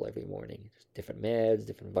handful every morning. Just different meds,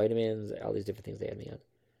 different vitamins, all these different things they had me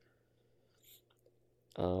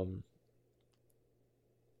on.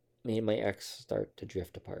 Me and my ex start to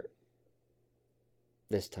drift apart.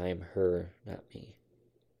 This time, her, not me.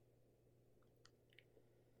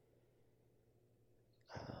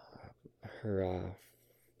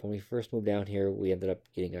 When we first moved down here, we ended up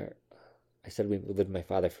getting I said we lived with my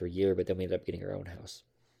father for a year, but then we ended up getting our own house.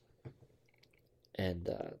 And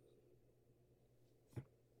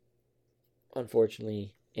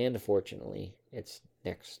unfortunately and fortunately, it's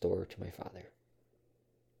next door to my father.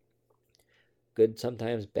 Good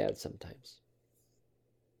sometimes, bad sometimes.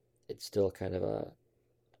 It's still kind of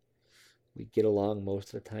we get along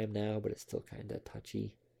most of the time now, but it's still kind of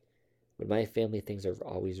touchy. With my family, things are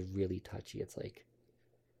always really touchy. It's like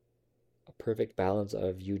a perfect balance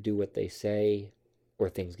of you do what they say or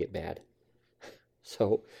things get bad.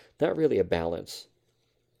 So, not really a balance.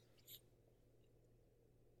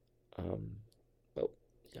 But,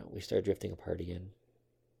 we started drifting apart again.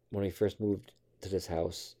 When we first moved to this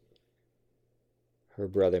house, her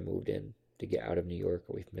brother moved in to get out of New York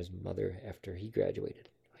away from his mother after he graduated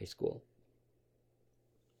high school.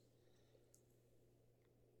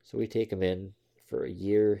 So we take him in for a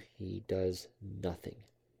year. He does nothing.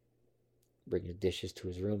 Brings dishes to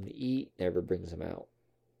his room to eat, never brings them out.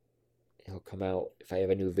 He'll come out, if I have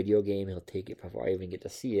a new video game, he'll take it before I even get to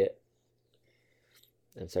see it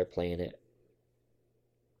and start playing it.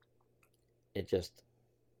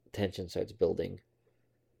 Tension starts building.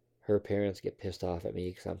 Her parents get pissed off at me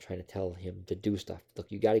because I'm trying to tell him to do stuff.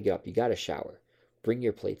 Look, you got to get up, you got to shower, bring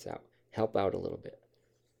your plates out, help out a little bit.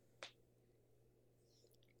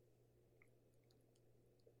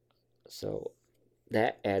 So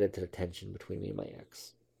that added to the tension between me and my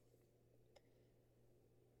ex.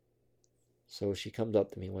 So she comes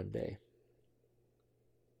up to me one day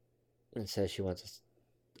and says she wants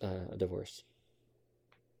a divorce.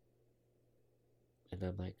 And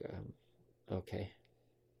I'm like, Okay.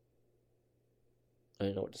 I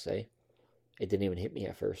didn't know what to say. It didn't even hit me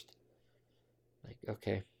at first. Like,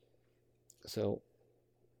 okay. So,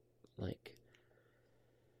 like,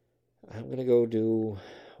 I'm gonna go do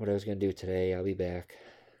what I was gonna do today. I'll be back.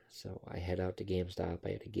 So I head out to GameStop. I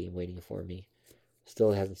had a game waiting for me.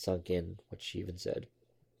 Still hasn't sunk in what she even said.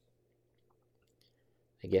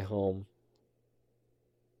 I get home.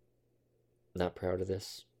 Not proud of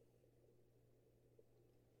this.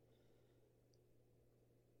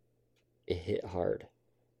 It hit hard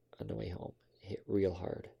on the way home. It hit real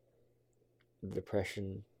hard. The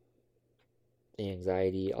depression, the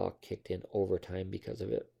anxiety all kicked in overtime because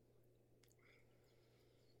of it.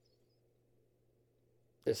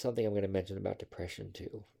 There's something I'm going to mention about depression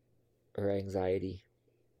too, or anxiety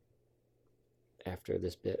after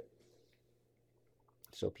this bit,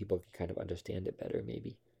 so people can kind of understand it better,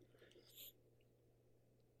 maybe.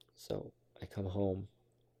 So I come home,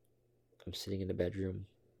 I'm sitting in the bedroom,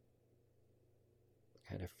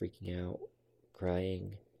 kind of freaking out,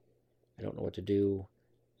 crying. I don't know what to do.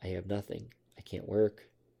 I have nothing. I can't work.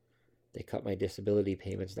 They cut my disability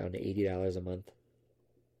payments down to $80 a month.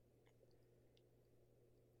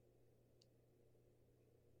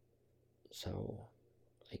 So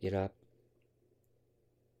I get up.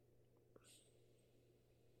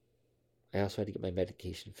 I also had to get my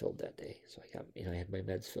medication filled that day. So I had my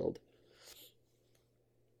meds filled.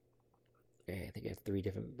 I think I have 3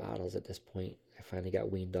 different bottles at this point. I finally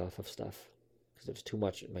got weaned off of stuff because it was too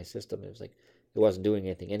much in my system. It was like it wasn't doing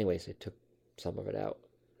anything anyway, so I took some of it out.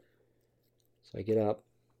 So I get up,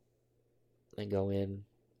 I go in,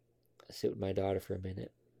 I sit with my daughter for a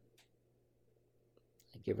minute.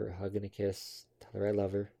 I give her a hug and a kiss, tell her I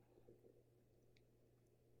love her.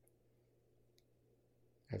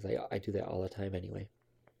 As I do that all the time anyway.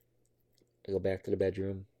 I go back to the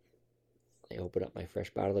bedroom. I open up my fresh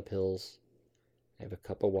bottle of pills. I have a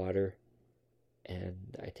cup of water,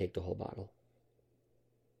 and I take the whole bottle.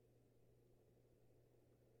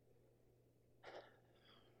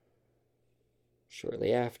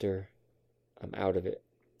 Shortly after, I'm out of it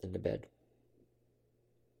in the bed.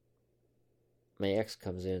 My ex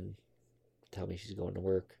comes in to tell me she's going to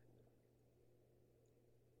work.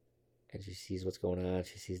 And she sees what's going on.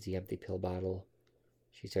 She sees the empty pill bottle.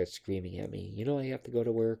 She starts screaming at me, "You know I have to go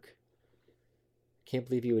to work. Can't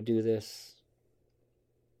believe you would do this."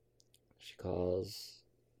 She calls.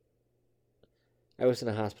 I was in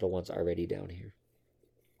a hospital once already down here.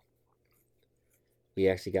 We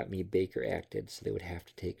actually got me Baker acted, so they would have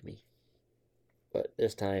to take me. But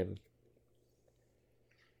this time,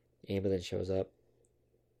 the ambulance shows up.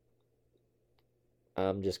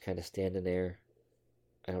 I'm just kind of standing there.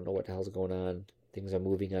 I don't know what the hell's going on. Things are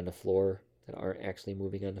moving on the floor that aren't actually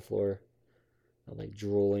moving on the floor. I'm like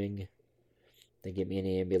drooling. They get me in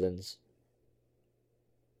the ambulance.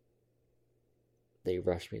 They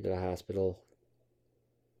rush me to the hospital.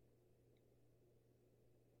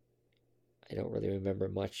 I don't really remember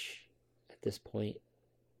much at this point.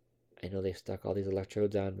 I know they stuck all these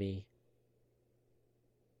electrodes on me.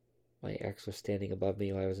 My ex was standing above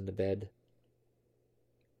me while I was in the bed.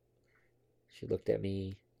 She looked at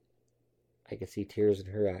me. I could see tears in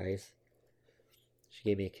her eyes. She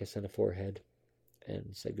gave me a kiss on the forehead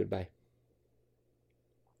and said goodbye.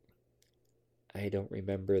 I don't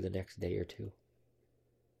remember the next day or two.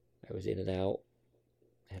 I was in and out.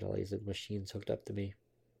 I had all these machines hooked up to me.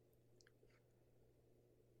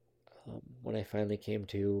 When I finally came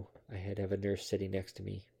to, I had to have a nurse sitting next to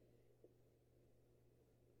me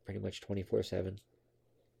pretty much 24/7.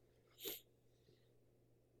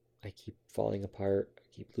 I keep falling apart. I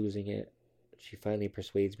keep losing it. She finally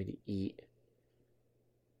persuades me to eat.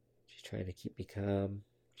 She's trying to keep me calm.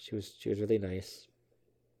 She was really nice.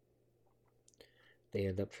 They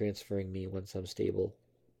end up transferring me once I'm stable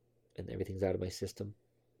and everything's out of my system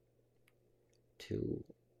to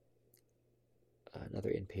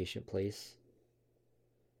another inpatient place.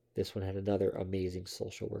 This one had another amazing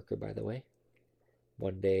social worker, by the way.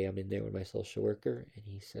 One day I'm in there with my social worker and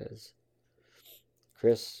he says,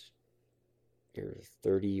 "Chris, you're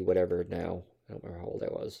 30 whatever now." I don't remember how old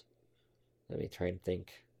I was. Let me try and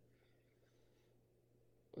think.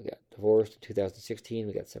 We got divorced in 2016.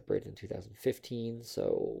 We got separated in 2015.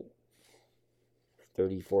 So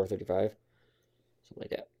 34, 35. Something like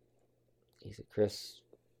that. He said, "Chris,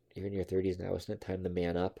 you're in your 30s now. Isn't it time to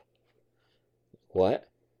man up?" What?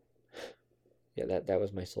 Yeah, that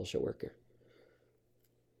was my social worker.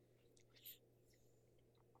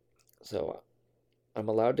 So I'm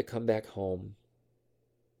allowed to come back home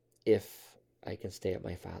if I can stay at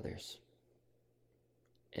my father's.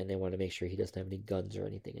 And they want to make sure he doesn't have any guns or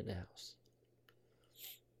anything in the house.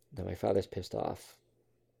 Now my father's pissed off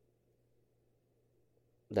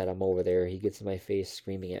that I'm over there. He gets in my face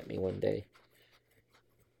screaming at me one day.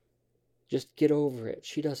 Just get over it.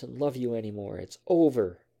 She doesn't love you anymore. It's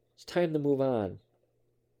over. It's time to move on.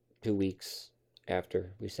 2 weeks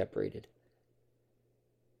after we separated.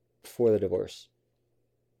 Before the divorce.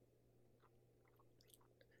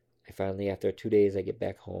 I finally, after 2 days, I get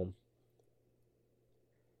back home.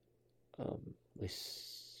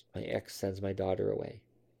 My ex sends my daughter away.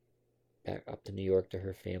 Back up to New York to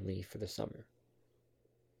her family for the summer.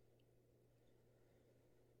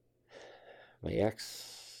 My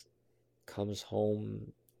ex comes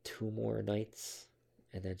home 2 more nights,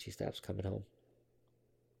 and then she stops coming home.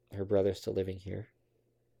 Her brother's still living here.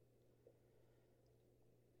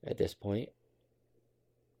 At this point,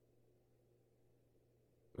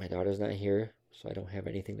 my daughter's not here, so I don't have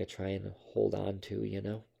anything to try and hold on to, you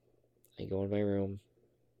know? I go in my room.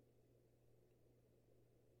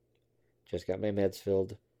 Just got my meds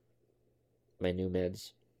filled. My new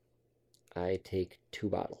meds. I take 2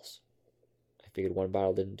 bottles. I figured 1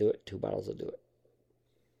 bottle didn't do it, 2 bottles will do it.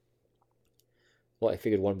 Well, I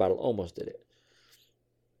figured 1 bottle almost did it.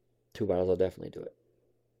 2 bottles will definitely do it.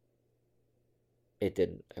 It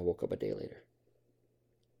didn't. I woke up a day later.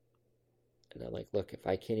 And I'm like, look, if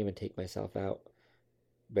I can't even take myself out,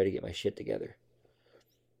 I better get my shit together.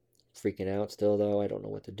 Freaking out still, though. I don't know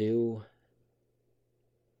what to do.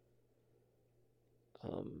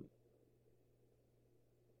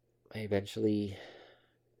 I eventually,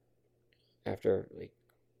 after like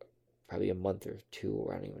probably a month or 2,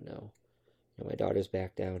 I don't even know. You know, my daughter's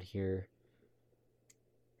back down here.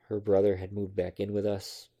 Her brother had moved back in with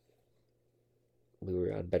us. We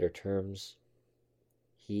were on better terms.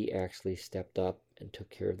 He actually stepped up and took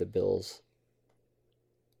care of the bills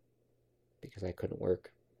because I couldn't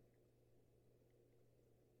work.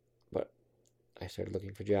 But I started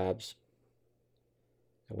looking for jobs.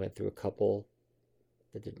 I went through a couple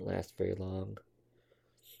that didn't last very long.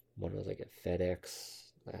 One was like at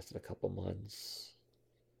FedEx, lasted a couple months.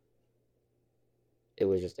 It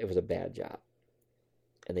was a bad job.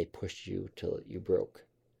 And they pushed you till you broke.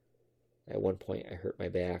 At one point I hurt my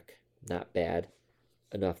back, not bad,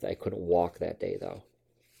 enough that I couldn't walk that day though.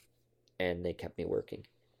 And they kept me working.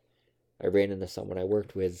 I ran into someone I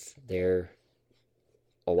worked with there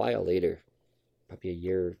a while later, probably a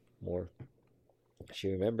year or more. She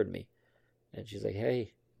remembered me. And she's like,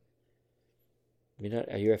 hey,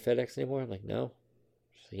 are you at FedEx anymore? I'm like, no.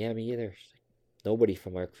 She's like, yeah, me either. She's like, nobody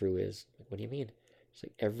from our crew is. I'm like, what do you mean? She's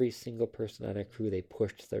like, every single person on our crew, they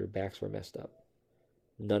pushed, their backs were messed up.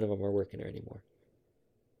 None of them are working there anymore.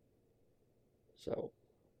 So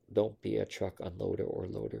don't be a truck unloader or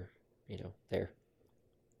loader, there.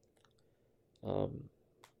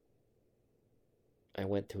 I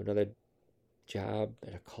went to another job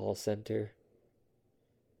at a call center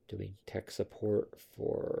doing tech support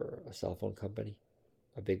for a cell phone company,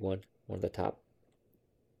 a big one of the top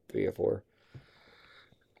 3 or 4.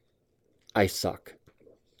 I suck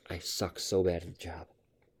so bad at the job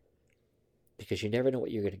because you never know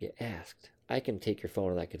what you're going to get asked. I can take your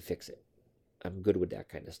phone and I can fix it. I'm good with that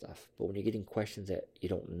kind of stuff. But when you're getting questions that you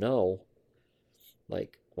don't know,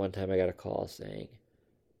 like one time I got a call saying,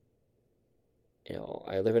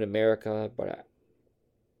 I live in America, but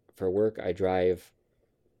for work I drive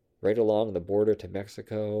right along the border to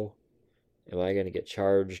Mexico. Am I going to get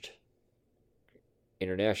charged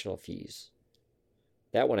international fees?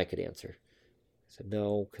 That one I could answer. I said,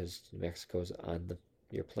 no, because Mexico's on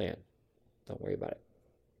your plan. Don't worry about it.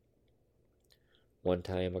 One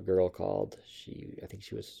time a girl called. I think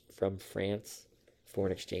she was from France,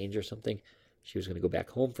 foreign exchange or something. She was going to go back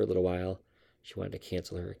home for a little while. She wanted to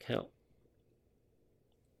cancel her account.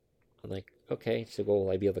 I'm like, okay. She said, well,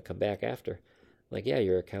 will I be able to come back after? I'm like, yeah,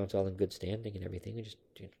 your account's all in good standing and everything. You just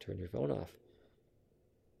turn your phone off.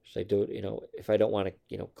 She's like, dude, if I don't want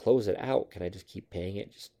to, close it out, can I just keep paying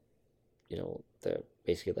it? Just,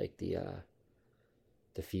 basically like the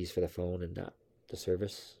fees for the phone and not the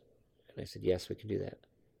service. And I said, yes, we can do that.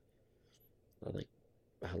 I'm like,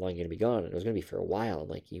 how long are you going to be gone? And it was going to be for a while. I'm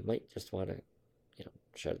like, you might just want to,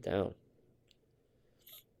 shut it down.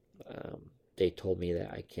 They told me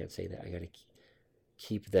that I can't say that. I got to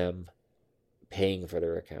keep them paying for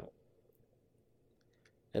their account.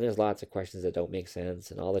 And there's lots of questions that don't make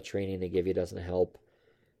sense, and all the training they give you doesn't help.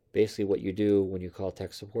 Basically, what you do when you call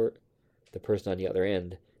tech support, the person on the other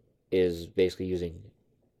end is basically using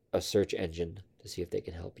a search engine to see if they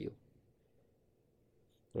can help you.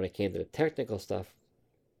 When it came to the technical stuff,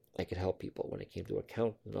 I could help people. When it came to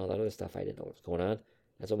account and all that other stuff, I didn't know what was going on.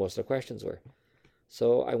 That's what most of the questions were.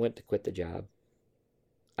 So I went to quit the job.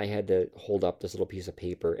 I had to hold up this little piece of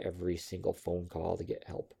paper every single phone call to get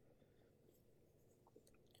help.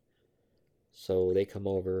 So they come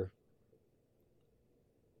over,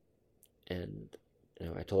 and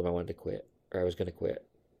I told them I wanted to quit, or I was going to quit.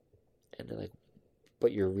 And they're like,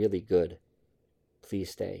 but you're really good. Please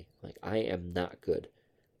stay. I'm like, I am not good.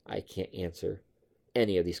 I can't answer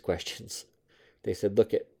any of these questions. They said,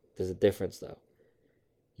 look, there's a difference though.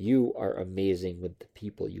 You are amazing with the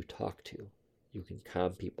people you talk to. You can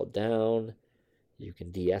calm people down. You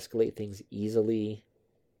can de-escalate things easily.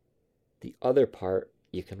 The other part,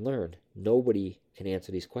 you can learn. Nobody can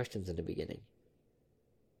answer these questions in the beginning.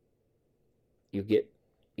 You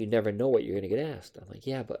never know what you're going to get asked. I'm like,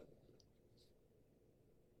 yeah, but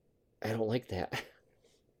I don't like that.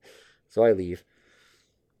 So I leave.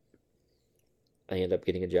 I end up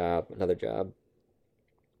getting another job,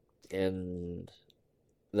 and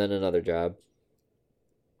then another job.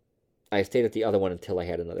 I stayed at the other one until I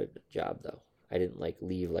had another job, though. I didn't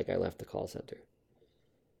leave like I left the call center.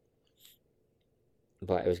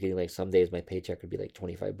 But I was getting some days my paycheck would be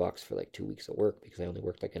 $25 for 2 weeks of work because I only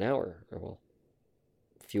worked an hour, or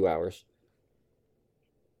a few hours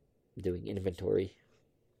doing inventory.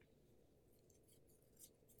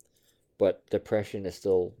 But depression is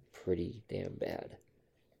still pretty damn bad.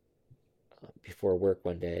 Before work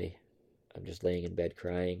one day, I'm just laying in bed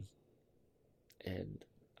crying, and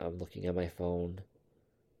I'm looking at my phone.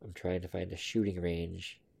 I'm trying to find a shooting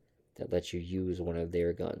range that lets you use one of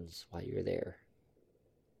their guns while you're there.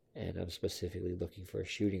 And I'm specifically looking for a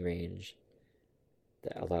shooting range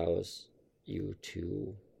that allows you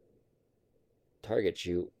to target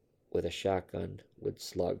shoot with a shotgun with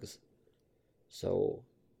slugs. So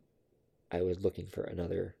I was looking for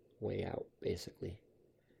another way out, basically.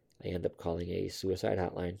 I end up calling a suicide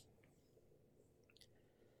hotline.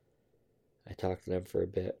 I talked to them for a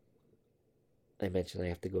bit. I mentioned I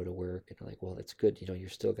have to go to work, and they're like, well, that's good. You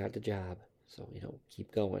still got the job. So,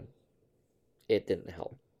 keep going. It didn't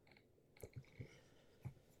help.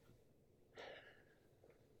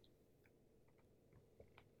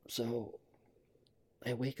 So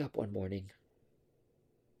I wake up one morning,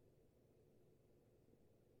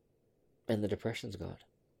 and the depression's gone.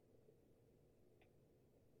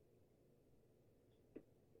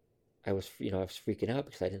 I was freaking out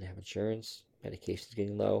because I didn't have insurance. Medication's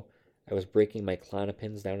getting low. I was breaking my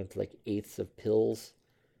Klonopins down into eighths of pills.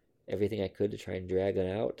 Everything I could to try and drag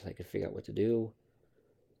it out until I could figure out what to do.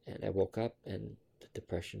 And I woke up, and the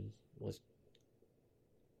depression was,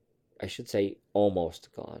 I should say, almost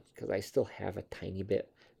gone, because I still have a tiny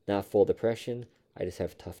bit. Not full depression. I just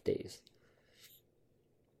have tough days.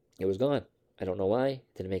 It was gone. I don't know why. It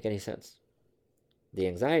didn't make any sense. The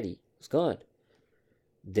anxiety was gone.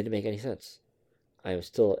 Didn't make any sense. I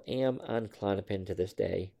still am on Klonopin to this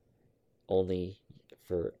day, only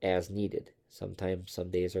for as needed. Sometimes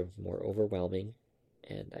some days are more overwhelming,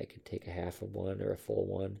 and I could take a half of one or a full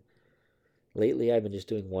one. Lately, I've been just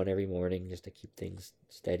doing one every morning just to keep things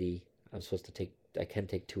steady. I can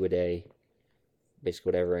take 2 a day, basically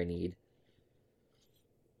whatever I need.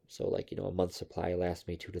 So a month's supply lasts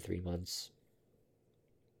me 2 to 3 months.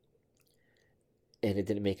 And it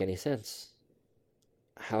didn't make any sense.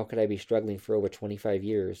 How could I be struggling for over 25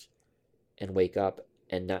 years and wake up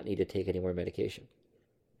and not need to take any more medication?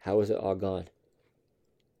 How is it all gone?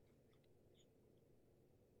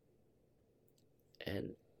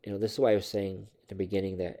 And, this is why I was saying at the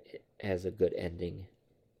beginning that it has a good ending.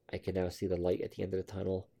 I can now see the light at the end of the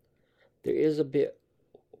tunnel. There is a bit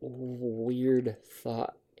weird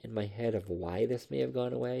thought in my head of why this may have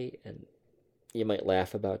gone away, and you might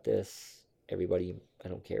laugh about this. Everybody, I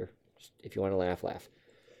don't care. Just, if you want to laugh, laugh.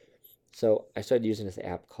 So I started using this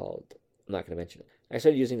app called, I'm not going to mention it. I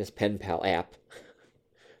started using this Pen Pal app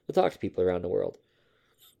to talk to people around the world.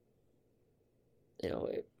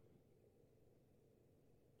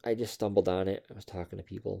 I just stumbled on it. I was talking to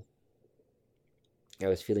people. I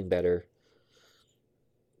was feeling better.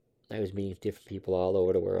 I was meeting different people all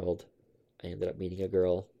over the world. I ended up meeting a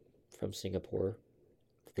girl from Singapore.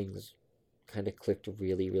 Things kind of clicked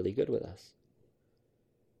really, really good with us.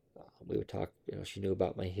 We would talk, she knew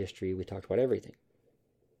about my history. We talked about everything.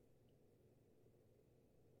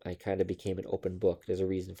 I kind of became an open book. There's a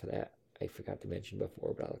reason for that. I forgot to mention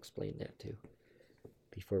before, but I'll explain that too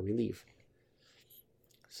before we leave.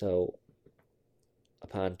 So,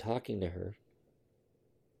 upon talking to her,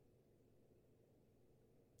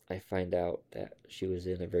 I find out that she was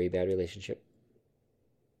in a very bad relationship.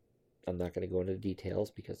 I'm not going to go into the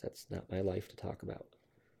details because that's not my life to talk about.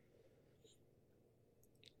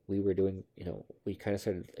 We were doing, we kind of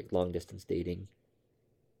started long distance dating.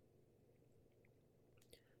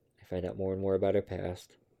 I find out more and more about her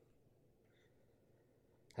past.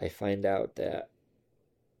 I find out that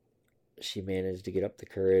she managed to get up the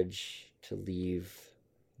courage to leave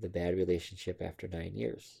the bad relationship after 9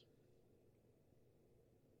 years.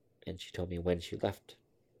 And she told me when she left.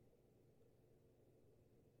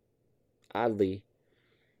 Oddly,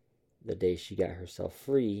 the day she got herself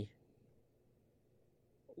free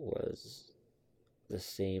was the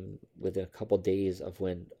same within a couple days of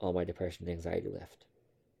when all my depression and anxiety left.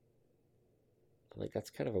 I'm like, that's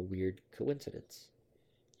kind of a weird coincidence.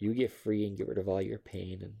 You get free and get rid of all your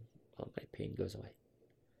pain, and all my pain goes away.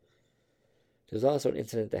 There's also an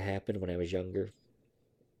incident that happened when I was younger.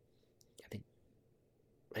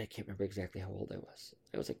 I can't remember exactly how old I was.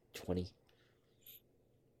 I was like 20.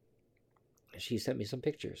 She sent me some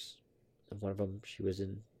pictures. And one of them, she was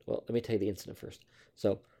in... Well, let me tell you the incident first.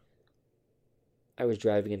 So, I was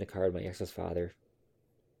driving in the car with my ex's father.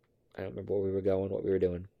 I don't remember where we were going, what we were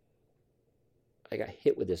doing. I got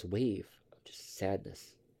hit with this wave of just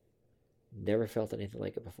sadness. Never felt anything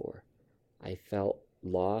like it before. I felt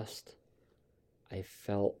lost. I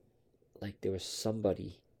felt like there was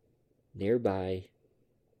somebody nearby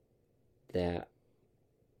that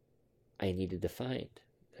I needed to find,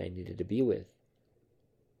 that I needed to be with.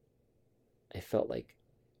 I felt like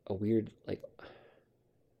a weird, like,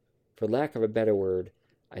 for lack of a better word,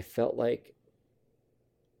 I felt like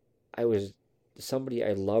somebody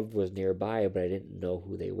I loved was nearby, but I didn't know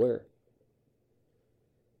who they were.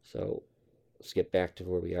 So, let's get back to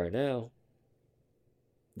where we are now.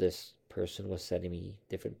 This person was sending me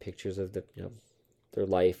different pictures of their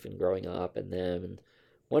life and growing up and them, and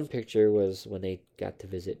one picture was when they got to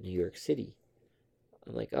visit New York City.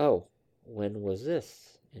 I'm like, oh, when was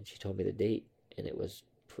this? And she told me the date, and it was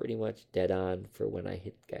pretty much dead on for when I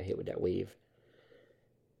got hit with that wave.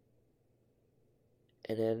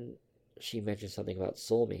 And then she mentioned something about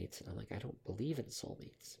soulmates, and I'm like, I don't believe in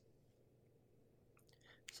soulmates.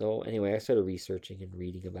 So anyway, I started researching and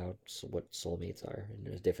reading about what soulmates are, and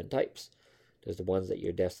there's different types. There's the ones that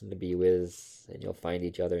you're destined to be with, and you'll find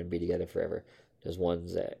each other and be together forever. There's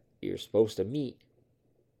ones that you're supposed to meet,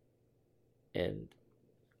 and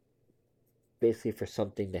basically for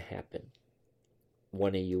something to happen,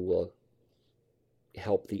 one of you will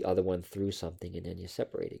help the other one through something, and then you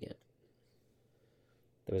separate again.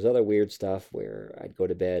 There was other weird stuff where I'd try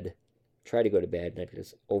to go to bed, and I'd get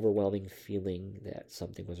this overwhelming feeling that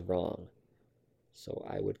something was wrong. So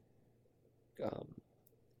I would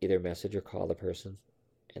either message or call the person,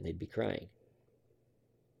 and they'd be crying.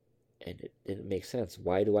 And it didn't make sense.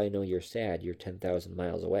 Why do I know you're sad? You're 10,000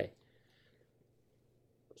 miles away.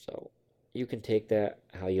 So you can take that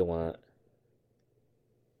how you want.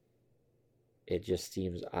 It just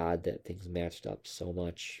seems odd that things matched up so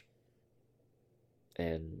much.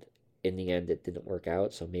 And in the end, it didn't work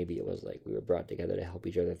out. So maybe it was like we were brought together to help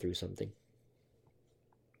each other through something.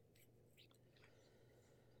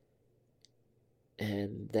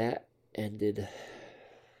 And that ended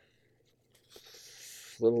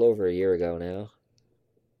a little over a year ago now.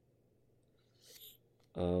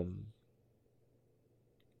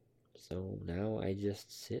 So now I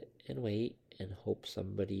just sit and wait and hope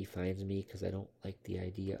somebody finds me, because I don't like the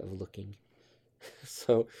idea of looking.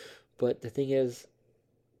 But the thing is,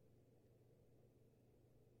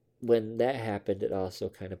 when that happened, it also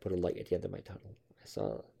kind of put a light at the end of my tunnel. I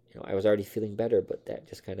saw, I was already feeling better, but that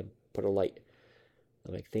just kind of put a light.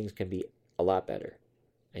 I'm like, things can be a lot better.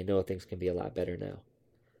 I know things can be a lot better now.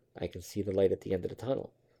 I can see the light at the end of the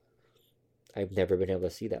tunnel. I've never been able to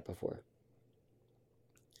see that before.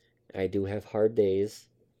 I do have hard days.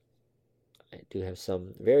 I do have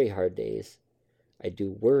some very hard days. I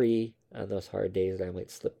do worry on those hard days that I might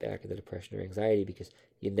slip back into depression or anxiety, because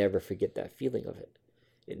you never forget that feeling of it.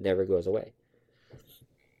 It never goes away.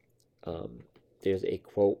 There's a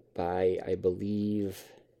quote by, I believe,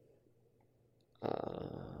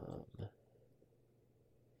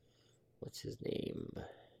 what's his name?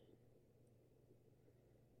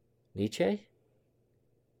 Nietzsche?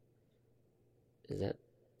 Is that?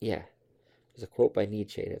 Yeah. There's a quote by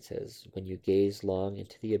Nietzsche that says, when you gaze long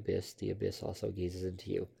into the abyss also gazes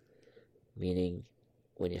into you. Meaning,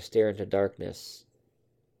 when you stare into darkness,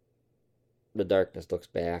 the darkness looks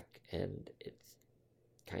back, and it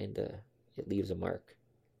leaves a mark.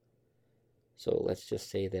 So let's just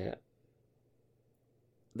say that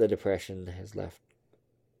the depression has left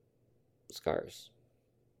scars.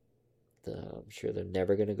 I'm sure they're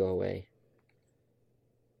never going to go away.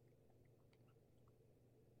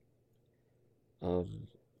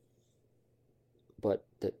 But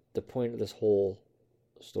the point of this whole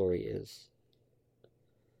story is,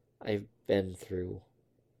 I've been through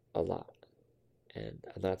a lot, And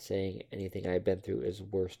I'm not saying anything I've been through is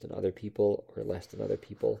worse than other people or less than other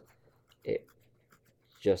people. It's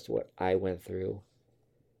just what I went through,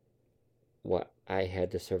 what I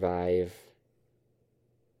had to survive,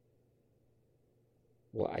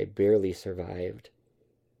 what I barely survived.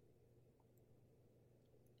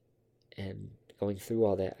 And going through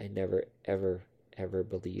all that, I never, ever, ever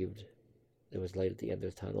believed there was light at the end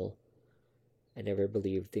of the tunnel. I never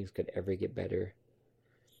believed things could ever get better.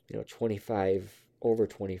 over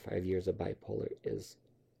 25 years of bipolar is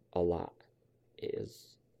a lot. It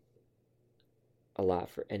is a lot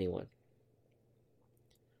for anyone.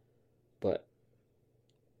 But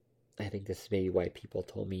I think this is maybe why people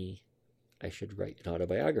told me I should write an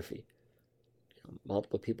autobiography.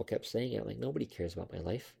 Multiple people kept saying it. I'm like, nobody cares about my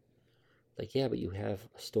life. Like, yeah, but you have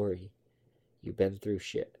a story. You've been through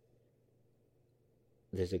shit.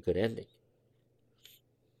 There's a good ending.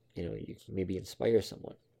 You can maybe inspire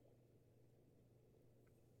someone.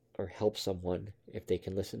 Or help someone if they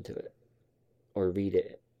can listen to it. Or read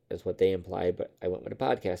it, is what they imply, but I went with a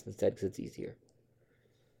podcast instead because it's easier.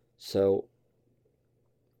 So,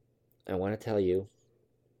 I want to tell you,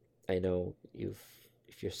 I know if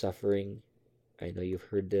you're suffering, I know you've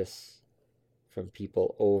heard this from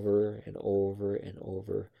people over and over and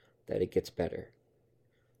over, that it gets better.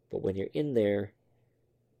 But when you're in there,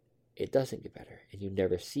 it doesn't get better, and you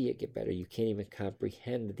never see it get better. You can't even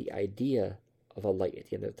comprehend the idea of a light at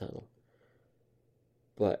the end of the tunnel.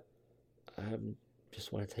 But I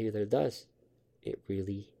just want to tell you that it does. It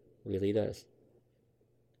really, really does.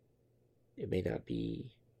 It may not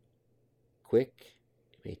be quick,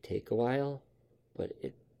 it may take a while, but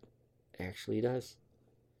it actually does.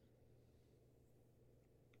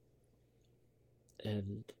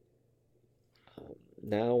 And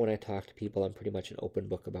now when I talk to people, I'm pretty much an open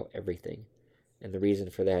book about everything. And the reason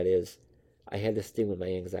for that is I had this thing with my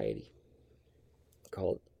anxiety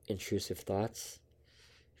called intrusive thoughts.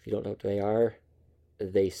 If you don't know what they are,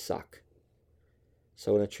 they suck.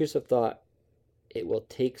 So an intrusive thought, it will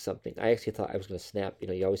take something. I actually thought I was going to snap.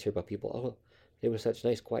 You always hear about people, oh, they were such a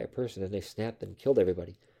nice, quiet person, and they snapped and killed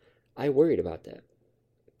everybody. I worried about that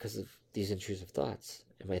because of these intrusive thoughts.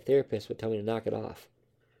 And my therapist would tell me to knock it off.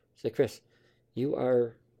 She'd say, Chris, you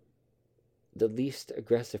are the least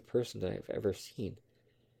aggressive person I've ever seen.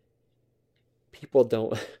 People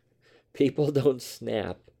don't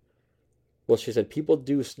snap. Well, she said, people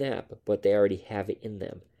do snap, but they already have it in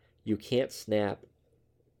them. You can't snap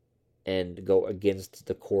and go against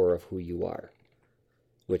the core of who you are,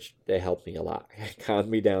 which that helped me a lot. It calmed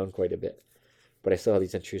me down quite a bit. But I still have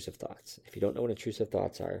these intrusive thoughts. If you don't know what intrusive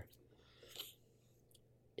thoughts are,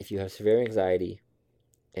 if you have severe anxiety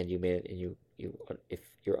and if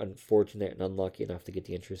you're unfortunate and unlucky enough to get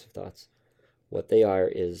the intrusive thoughts, what they are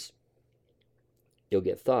is you'll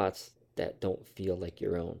get thoughts that don't feel like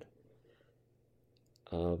your own.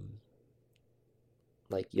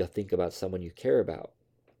 Like you'll think about someone you care about,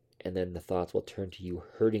 and then the thoughts will turn to you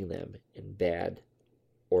hurting them in bad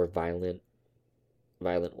or violent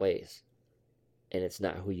ways. And it's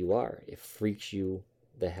not who you are. It freaks you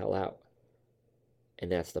the hell out.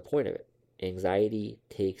 And that's the point of it. Anxiety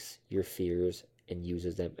takes your fears and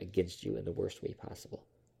uses them against you in the worst way possible.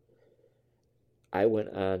 I went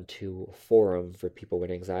on to a forum for people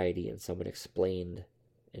with anxiety, and someone explained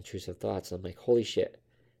intrusive thoughts. And I'm like, holy shit,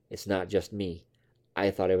 it's not just me.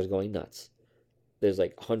 I thought I was going nuts. There's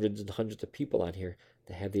like hundreds and hundreds of people on here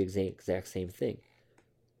that have the exact same thing.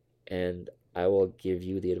 And I will give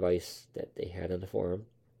you the advice that they had on the forum.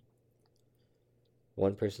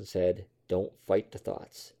 One person said, don't fight the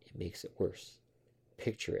thoughts. It makes it worse.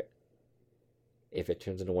 Picture it. If it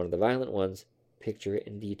turns into one of the violent ones, picture it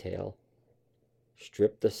in detail.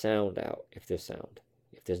 Strip the sound out if there's sound.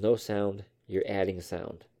 If there's no sound, you're adding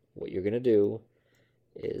sound. What you're going to do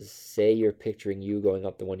is say you're picturing you going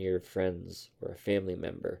up to one of your friends or a family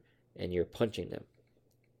member and you're punching them.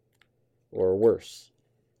 Or worse,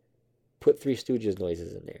 put Three Stooges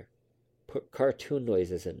noises in there. Put cartoon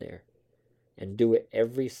noises in there. And do it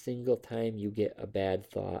every single time you get a bad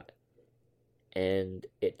thought, and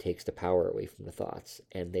it takes the power away from the thoughts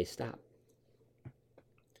and they stop.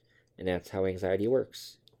 And that's how anxiety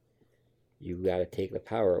works. You got to take the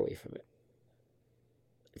power away from it.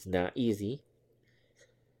 It's not easy.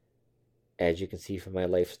 As you can see from my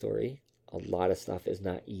life story, a lot of stuff is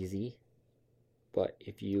not easy. But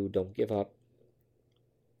if you don't give up,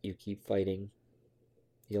 you keep fighting,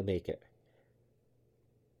 you'll make it.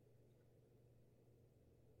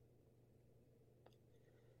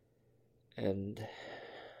 And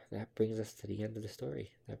that brings us to the end of the story.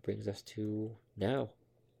 That brings us to now.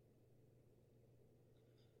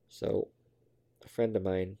 So, a friend of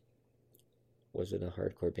mine was in a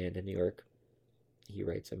hardcore band in New York. He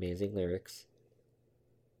writes amazing lyrics,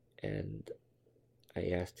 and I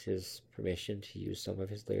asked his permission to use some of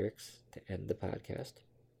his lyrics to end the podcast.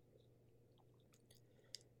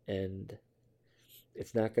 And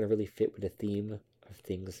it's not going to really fit with the theme of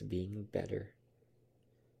things being better,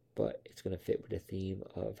 but it's going to fit with the theme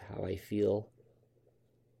of how I feel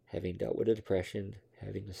having dealt with a depression,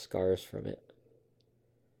 having the scars from it,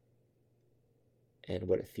 and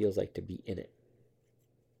what it feels like to be in it.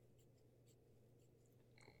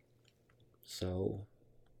 So,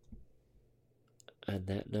 on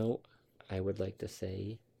that note, I would like to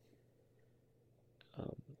say,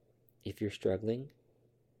 if you're struggling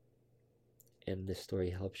and this story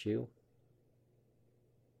helps you,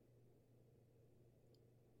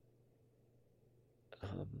 I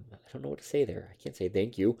don't know what to say there. I can't say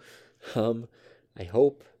thank you. I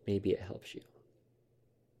hope maybe it helps you.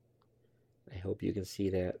 I hope you can see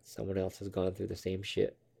that someone else has gone through the same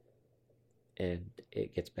shit and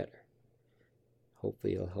it gets better.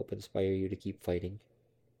 Hopefully it'll help inspire you to keep fighting.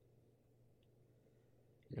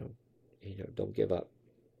 Don't give up.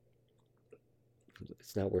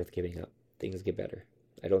 It's not worth giving up. Things get better.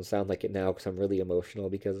 I don't sound like it now because I'm really emotional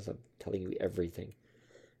because I'm telling you everything.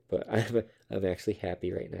 But I'm actually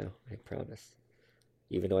happy right now, I promise.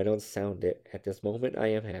 Even though I don't sound it at this moment, I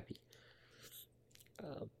am happy.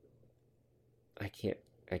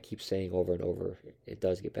 I keep saying over and over, it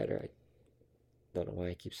does get better. I don't know why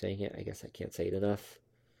I keep saying it. I guess I can't say it enough.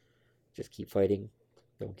 Just keep fighting.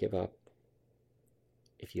 Don't give up.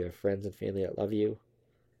 If you have friends and family that love you,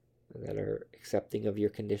 that are accepting of your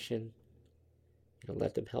condition,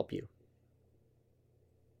 let them help you.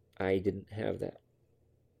 I didn't have that.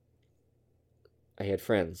 I had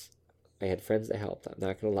friends. I had friends that helped. I'm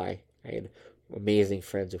not going to lie. I had amazing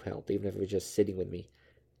friends who helped, even if it was just sitting with me.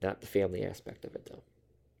 Not the family aspect of it, though.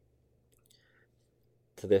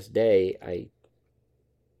 To this day, I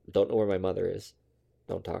don't know where my mother is.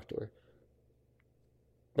 Don't talk to her.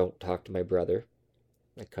 Don't talk to my brother.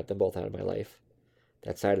 I cut them both out of my life.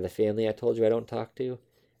 That side of the family I told you I don't talk to,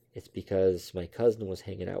 it's because my cousin was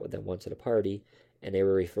hanging out with them once at a party, and they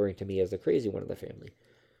were referring to me as the crazy one of the family.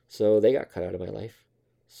 So they got cut out of my life.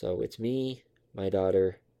 So it's me, my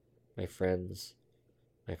daughter, my friends,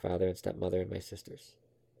 my father and stepmother, and my sisters.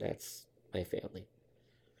 That's my family.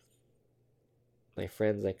 My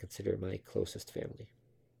friends I consider my closest family.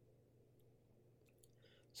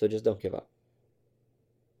 So just don't give up.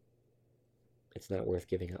 It's not worth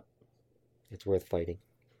giving up. It's worth fighting.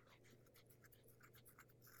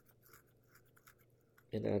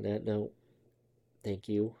 And on that note, thank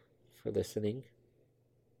you for listening.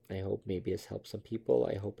 I hope maybe it's helped some people.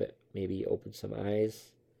 I hope it maybe opened some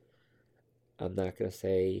eyes. I'm not going to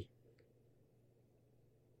say,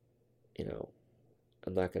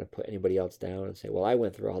 I'm not going to put anybody else down and say, well, I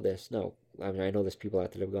went through all this. No, I mean, I know there's people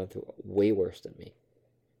out there that have gone through way worse than me.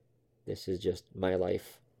 This is just my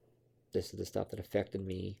life. This is the stuff that affected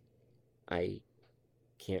me. I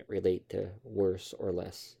can't relate to worse or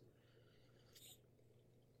less.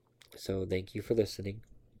 So thank you for listening.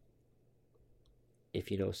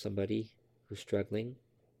 If you know somebody who's struggling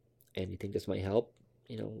and you think this might help,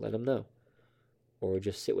 let them know. Or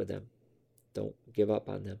just sit with them. Don't give up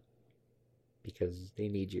on them because they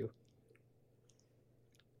need you.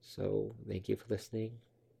 So thank you for listening.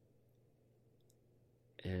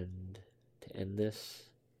 And to end this,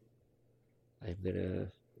 I'm going to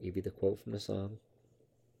give you the quote from the song.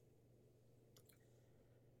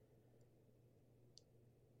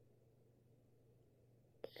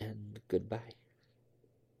 And goodbye.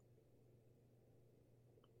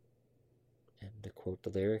 And to quote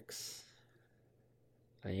the lyrics,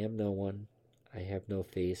 I am no one, I have no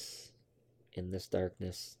face. In this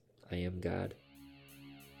darkness, I am God.